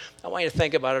question. I want you to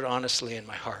think about it honestly in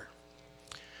my heart.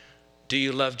 Do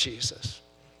you love Jesus?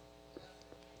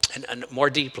 And more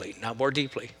deeply,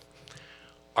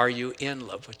 are you in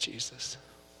love with Jesus?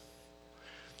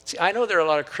 See, I know there are a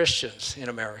lot of Christians in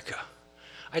America.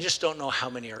 I just don't know how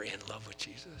many are in love with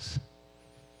Jesus.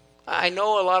 I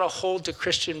know a lot of hold to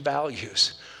Christian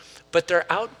values, but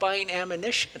they're out buying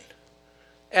ammunition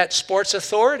at Sports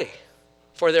Authority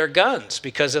for their guns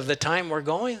because of the time we're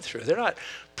going through. They're not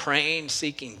praying,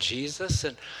 seeking Jesus,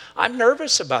 and I'm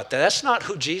nervous about that. That's not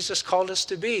who Jesus called us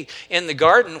to be. In the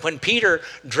garden, when Peter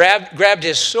grabbed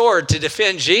his sword to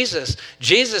defend Jesus,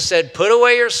 Jesus said, "Put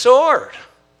away your sword.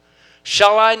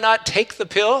 Shall I not take the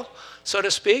pill, so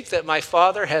to speak, that my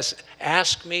Father has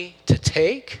asked me to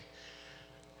take?"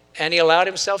 And he allowed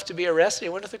himself to be arrested. He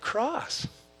went to the cross.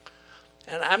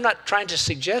 And I'm not trying to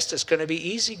suggest it's going to be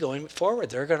easy going forward.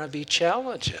 There are going to be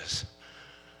challenges.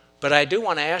 But I do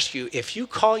want to ask you, if you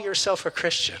call yourself a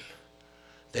Christian,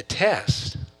 the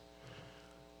test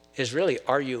is really,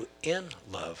 are you in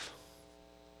love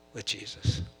with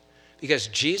Jesus? Because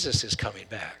Jesus is coming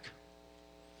back.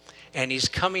 And he's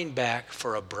coming back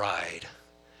for a bride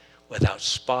without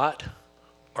spot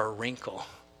or wrinkle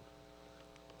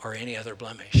or any other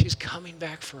blemish. He's coming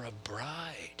back for a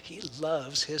bride. He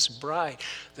loves his bride.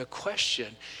 The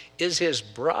question, is his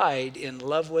bride in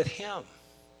love with him?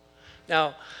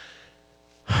 Now,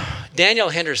 Daniel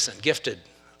Henderson, gifted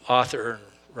author and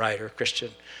writer,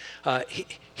 Christian,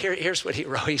 here's what he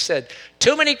wrote. He said,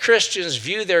 "Too many Christians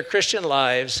view their Christian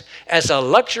lives as a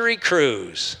luxury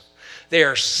cruise. They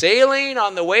are sailing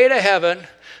on the way to heaven.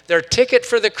 Their ticket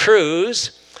for the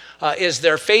cruise is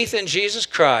their faith in Jesus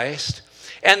Christ.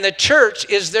 And the church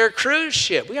is their cruise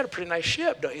ship." We got a pretty nice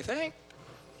ship, don't you think?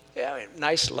 Yeah,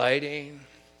 nice lighting,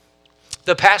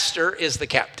 The pastor is the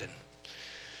captain.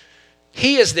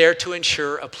 He is there to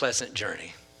ensure a pleasant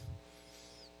journey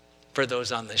for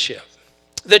those on the ship.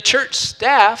 The church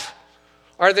staff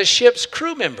are the ship's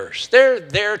crew members. They're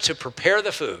there to prepare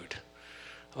the food,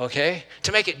 okay?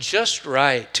 To make it just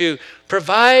right, to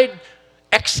provide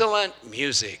excellent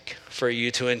music for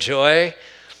you to enjoy,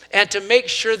 and to make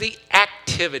sure the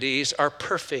activities are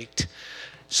perfect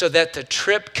so that the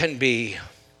trip can be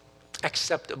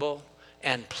acceptable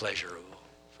and pleasurable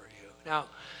for you. Now,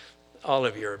 all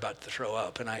of you are about to throw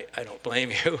up, and I don't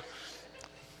blame you.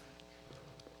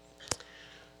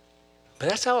 But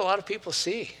that's how a lot of people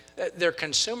see. They're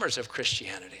consumers of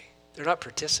Christianity. They're not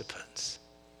participants.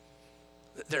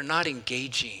 They're not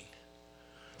engaging.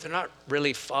 They're not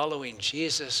really following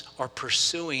Jesus or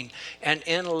pursuing an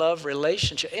in-love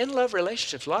relationship. In-love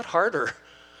relationship's a lot harder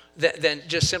than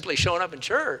just simply showing up in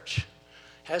church. It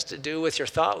has to do with your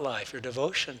thought life, your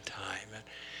devotion time,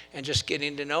 and just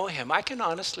getting to know him. I can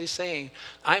honestly say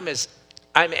I'm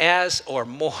as or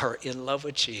more in love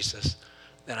with Jesus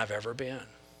than I've ever been.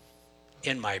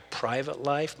 In my private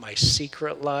life, my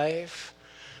secret life,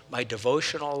 my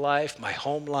devotional life, my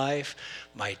home life,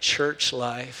 my church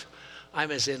life, I'm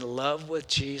as in love with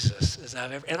Jesus as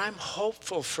I've ever, and I'm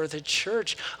hopeful for the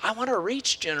church. I want to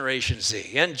reach Generation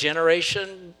Z and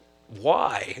Generation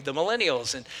Y, the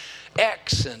millennials, and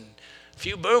X, and a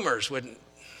few boomers wouldn't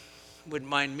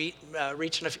mind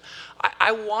reaching a few.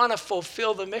 I want to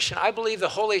fulfill the mission. I believe the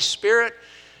Holy Spirit,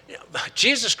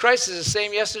 Jesus Christ is the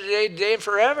same yesterday, today, and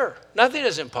forever. Nothing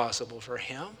is impossible for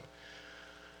him.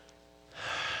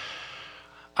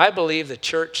 I believe the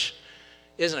church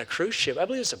isn't a cruise ship. I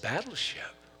believe it's a battleship.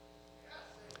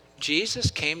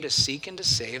 Jesus came to seek and to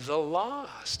save the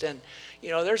lost. And,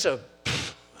 there's a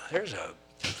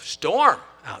storm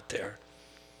out there.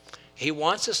 He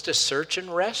wants us to search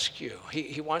and rescue.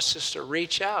 He wants us to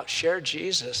reach out, share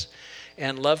Jesus,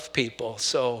 and love people.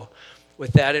 So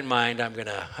with that in mind, I'm going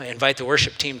to invite the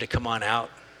worship team to come on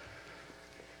out.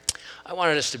 I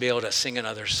wanted us to be able to sing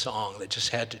another song that just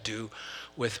had to do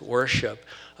with worship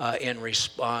in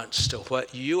response to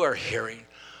what you are hearing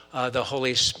the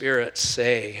Holy Spirit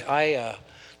say.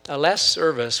 Last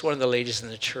service, one of the ladies in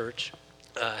the church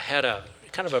had a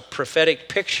kind of a prophetic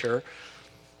picture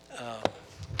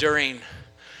during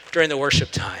the worship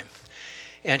time.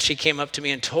 And she came up to me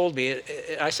and told me,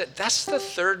 I said, that's the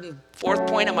third and fourth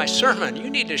point of my sermon. You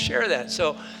need to share that.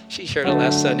 So she shared it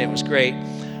last Sunday. It was great.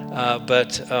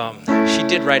 But she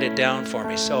did write it down for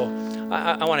me. So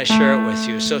I want to share it with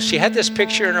you. So she had this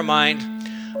picture in her mind,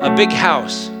 a big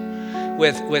house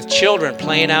with children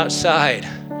playing outside,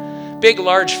 big,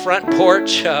 large front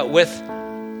porch with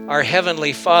our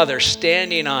Heavenly Father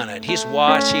standing on it. He's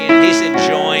watching, he's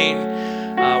enjoying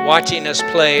watching us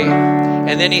play.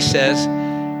 And then he says,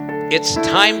 it's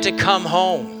time to come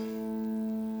home.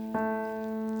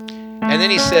 And then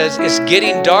he says, it's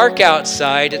getting dark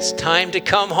outside. It's time to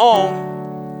come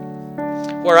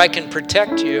home where I can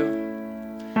protect you.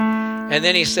 And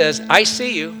then he says, I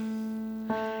see you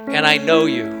and I know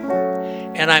you.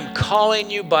 And I'm calling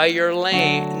you by your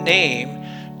name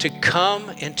to come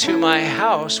into my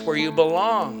house where you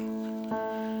belong.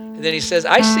 And then he says,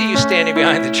 I see you standing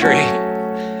behind the tree.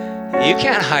 You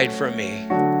can't hide from me.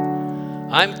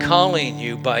 I'm calling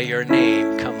you by your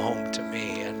name. Come home to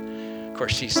me. And of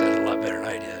course, she said it a lot better than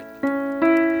I did.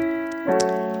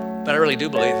 But I really do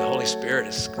believe the Holy Spirit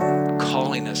is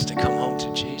calling us to come home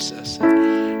to Jesus,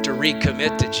 and to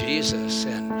recommit to Jesus,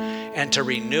 and to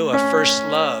renew a first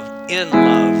love, in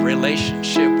love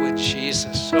relationship with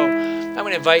Jesus. So I'm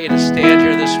going to invite you to stand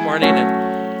here this morning,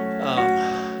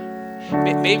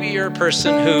 and maybe you're a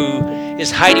person who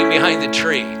is hiding behind the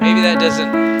tree. Maybe that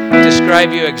doesn't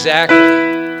describe you exactly.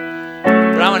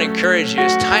 But I want to encourage you,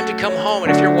 it's time to come home.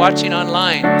 And if you're watching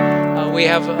online, we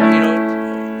have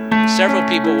several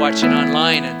people watching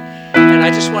online, and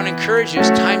I just want to encourage you, it's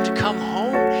time to come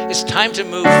home. It's time to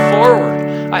move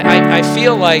forward. I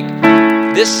feel like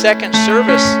this second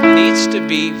service needs to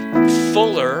be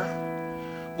fuller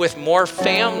with more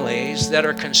families that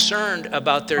are concerned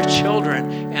about their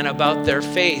children and about their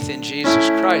faith in Jesus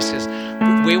Christ.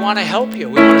 We want to help you.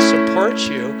 We want to support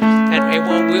you.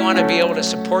 And we want to be able to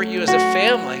support you as a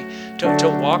family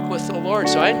to walk with the Lord.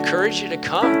 So I encourage you to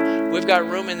come. We've got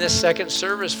room in this second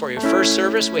service for you. First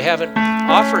service, we haven't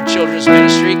offered children's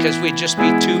ministry because we'd just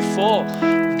be too full.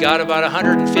 We've got about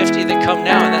 150 that come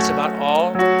now, and that's about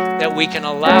all that we can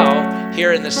allow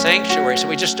here in the sanctuary. So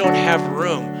we just don't have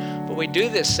room. But we do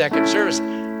this second service.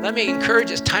 Let me encourage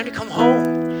you, it's time to come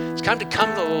home. It's time to come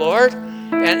to the Lord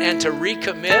and to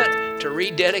recommit, to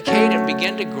rededicate, and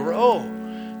begin to grow,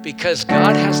 because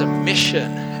God has a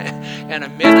mission. and a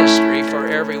ministry for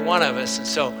every one of us. And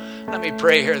so let me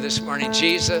pray here this morning.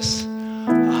 Jesus,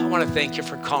 I want to thank you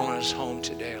for calling us home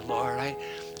today, Lord.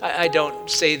 I don't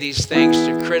say these things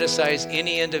to criticize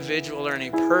any individual or any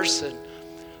person.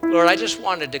 Lord, I just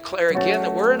want to declare again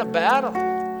that we're in a battle,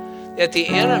 that the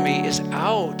enemy is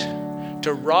out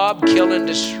to rob, kill, and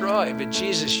destroy. But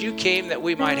Jesus, you came that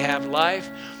we might have life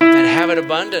and have it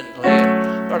abundantly.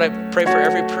 Lord, I pray for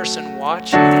every person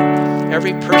watching and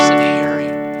every person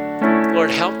hearing.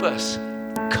 Lord, help us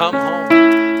come home.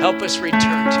 Help us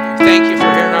return to you. Thank you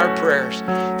for hearing our prayers.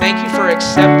 Thank you for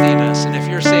accepting us. And if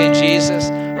you're saying, Jesus,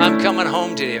 I'm coming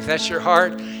home today, if that's your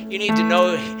heart, you need to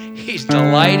know he's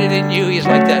delighted in you. He's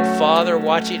like that father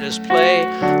watching us play,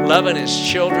 loving his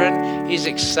children. He's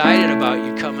excited about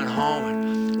you coming home.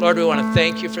 And Lord, we want to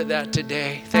thank you for that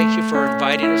today. Thank you for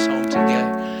inviting us home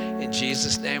together. In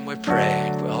Jesus' name we pray.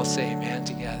 And we'll all say amen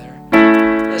together.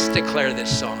 Let's declare this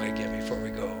song again before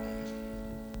we go.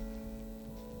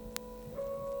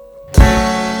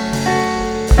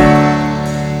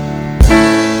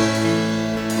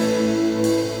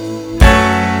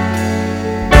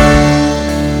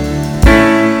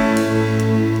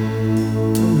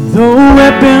 The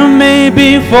weapon may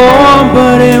be formed,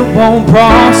 but it won't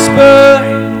prosper.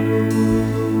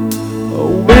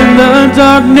 When the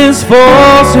darkness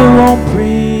falls, it won't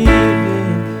prevail.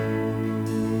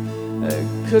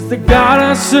 'Cause the God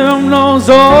I serve knows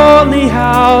only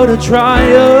how to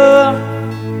triumph.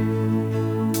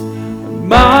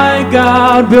 My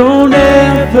God will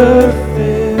never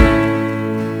fail.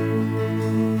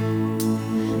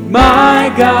 My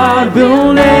God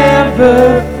will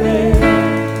never fail.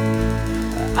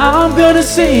 I'm gonna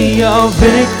see your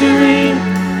victory.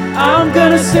 I'm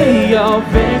gonna see your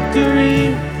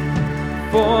victory.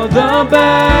 For the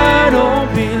battle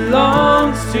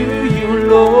belongs to you,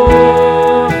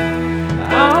 Lord.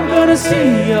 I'm gonna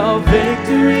see your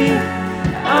victory.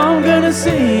 I'm gonna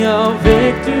see your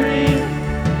victory.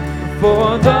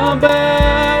 For the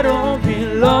battle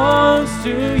belongs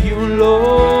to you,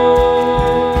 Lord.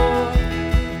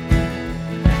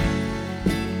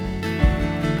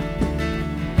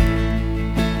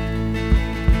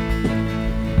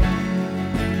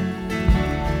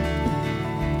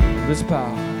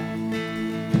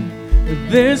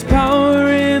 There's power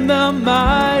in the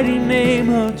mighty name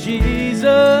of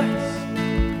Jesus.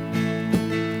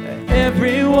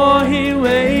 Every war he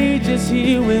wages,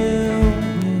 he will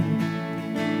win.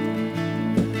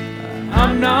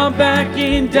 I'm not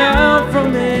backing down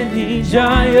from any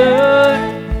giant.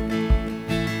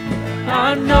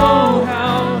 I know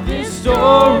how this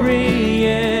story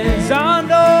ends. I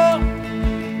know,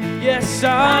 yes,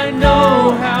 I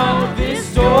know how this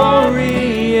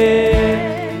story ends.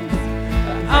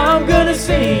 I'm gonna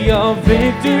see your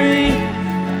victory.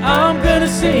 I'm gonna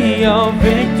see your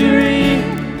victory.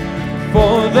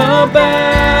 For the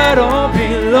battle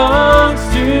belongs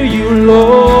to you,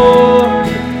 Lord.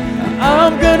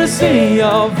 I'm gonna see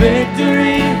your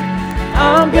victory.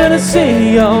 I'm gonna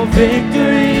see your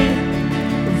victory.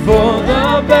 For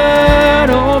the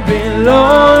battle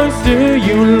belongs to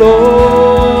you,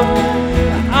 Lord.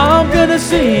 I'm gonna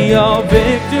see your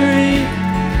victory.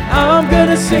 I'm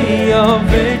gonna see your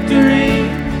victory.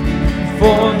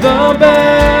 For the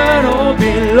battle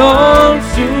belongs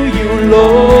to you,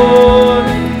 Lord.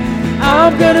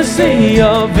 I'm gonna see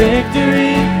your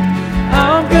victory.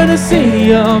 I'm gonna see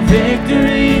your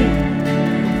victory.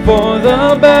 For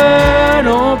the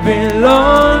battle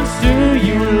belongs to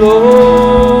you,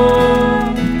 Lord.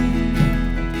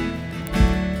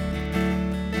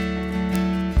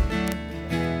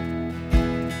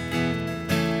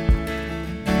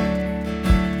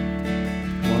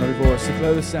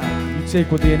 Declare this out. You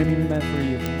take what the enemy meant for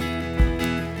you.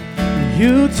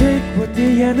 You take what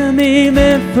the enemy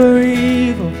meant for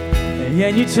evil,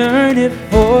 and you turn it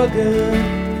for good.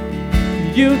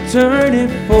 You turn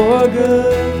it for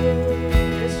good.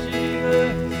 Yes,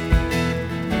 Jesus.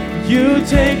 You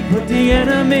take what the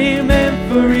enemy meant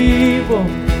for evil,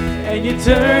 and you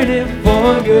turn it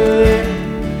for good.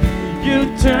 You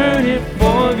turn it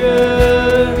for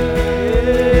good.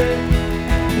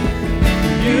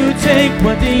 You take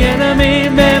what the enemy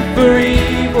meant for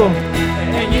evil,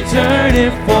 and you turn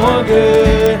it for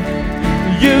good.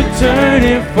 You turn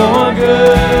it for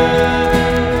good.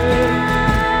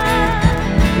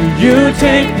 You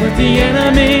take what the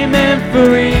enemy meant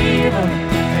for evil,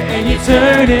 and you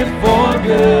turn it for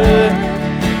good.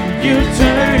 You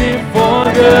turn it for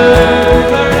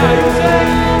good.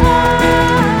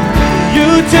 You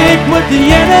take what the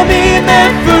enemy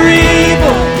meant for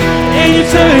evil, and you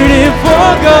turn it for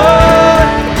good.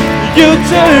 You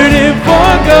turn it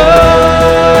for good.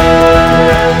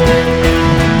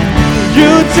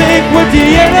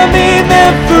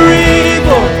 meant for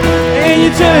evil, and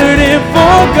you turn it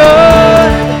for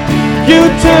good. You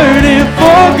turn it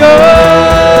for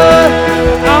good.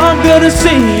 I'm gonna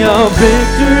sing your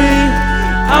victory.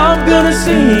 I'm gonna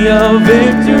sing your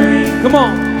victory. Come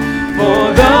on.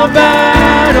 For the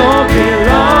battle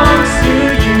belongs to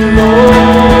you,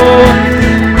 Lord.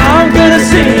 I'm gonna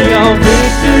sing your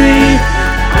victory.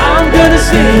 I'm gonna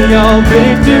sing your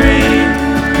victory.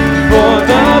 For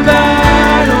the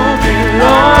battle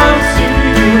belongs to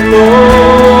you,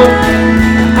 Lord.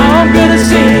 I'm gonna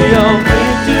sing your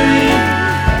victory.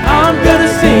 I'm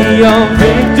gonna sing your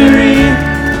victory.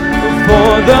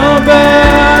 For the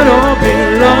battle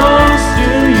belongs to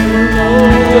you,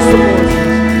 Lord.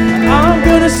 I'm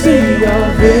gonna see your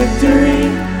victory.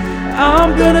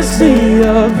 I'm gonna see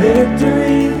your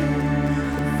victory.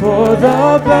 For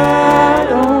the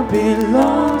battle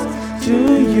belongs to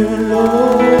you,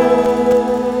 Lord.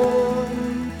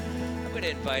 I'm going to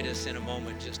invite us in a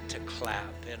moment just to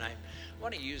clap, and I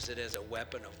want to use it as a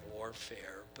weapon of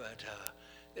warfare, but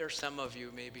there are some of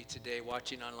you maybe today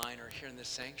watching online or here in the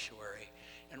sanctuary,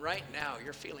 and right now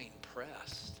you're feeling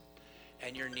pressed,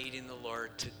 and you're needing the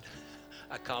Lord to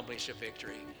accomplish a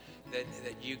victory that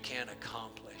you can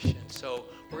accomplish. And so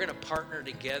we're going to partner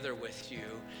together with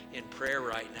you in prayer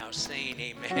right now, saying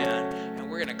amen, and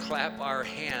we're going to clap our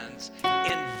hands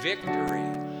in victory.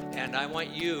 And I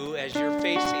want you, as you're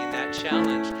facing that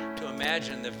challenge, to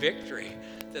imagine the victory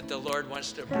that the Lord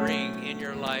wants to bring in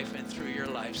your life and through your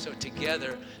life. So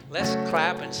together, let's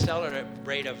clap and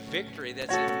celebrate a victory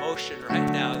that's in motion right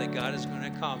now that God is going to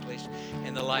accomplish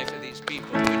in the life of these people.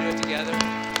 Can we do it together?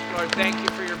 Lord, thank you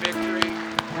for your victory.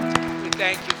 We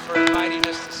thank you for inviting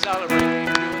us to celebrate what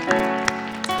you're doing for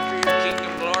your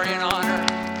kingdom, glory, and honor.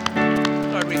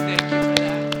 Lord, we thank you for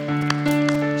that.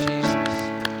 Jesus,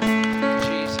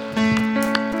 Jesus,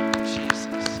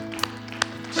 Jesus,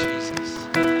 Jesus.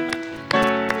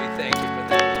 We thank you for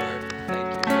that, Lord. Thank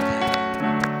you for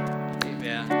that.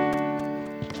 Amen.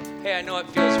 Hey, I know it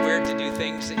feels weird to do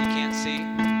things that you can't see. You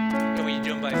know, when you do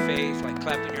them by faith, like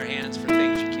clapping your hands for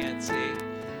things you can't see.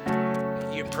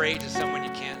 You pray to someone you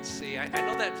can't see. I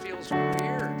know that feels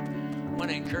weird. I want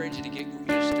to encourage you to get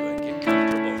used to it, get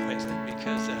comfortable with it,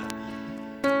 because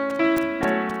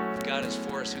if God is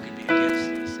for us, who can be against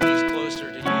us? And He's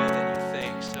closer to you than you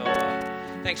think. So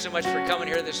thanks so much for coming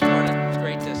here this morning. It's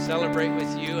great to celebrate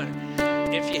with you.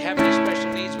 And if you have any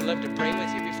special needs, we'd love to pray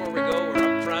with you before we go.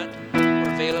 We're up front.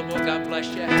 We're available. God bless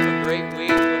you. Have a great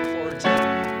week. Look forward to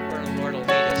where the Lord will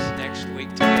lead us next week.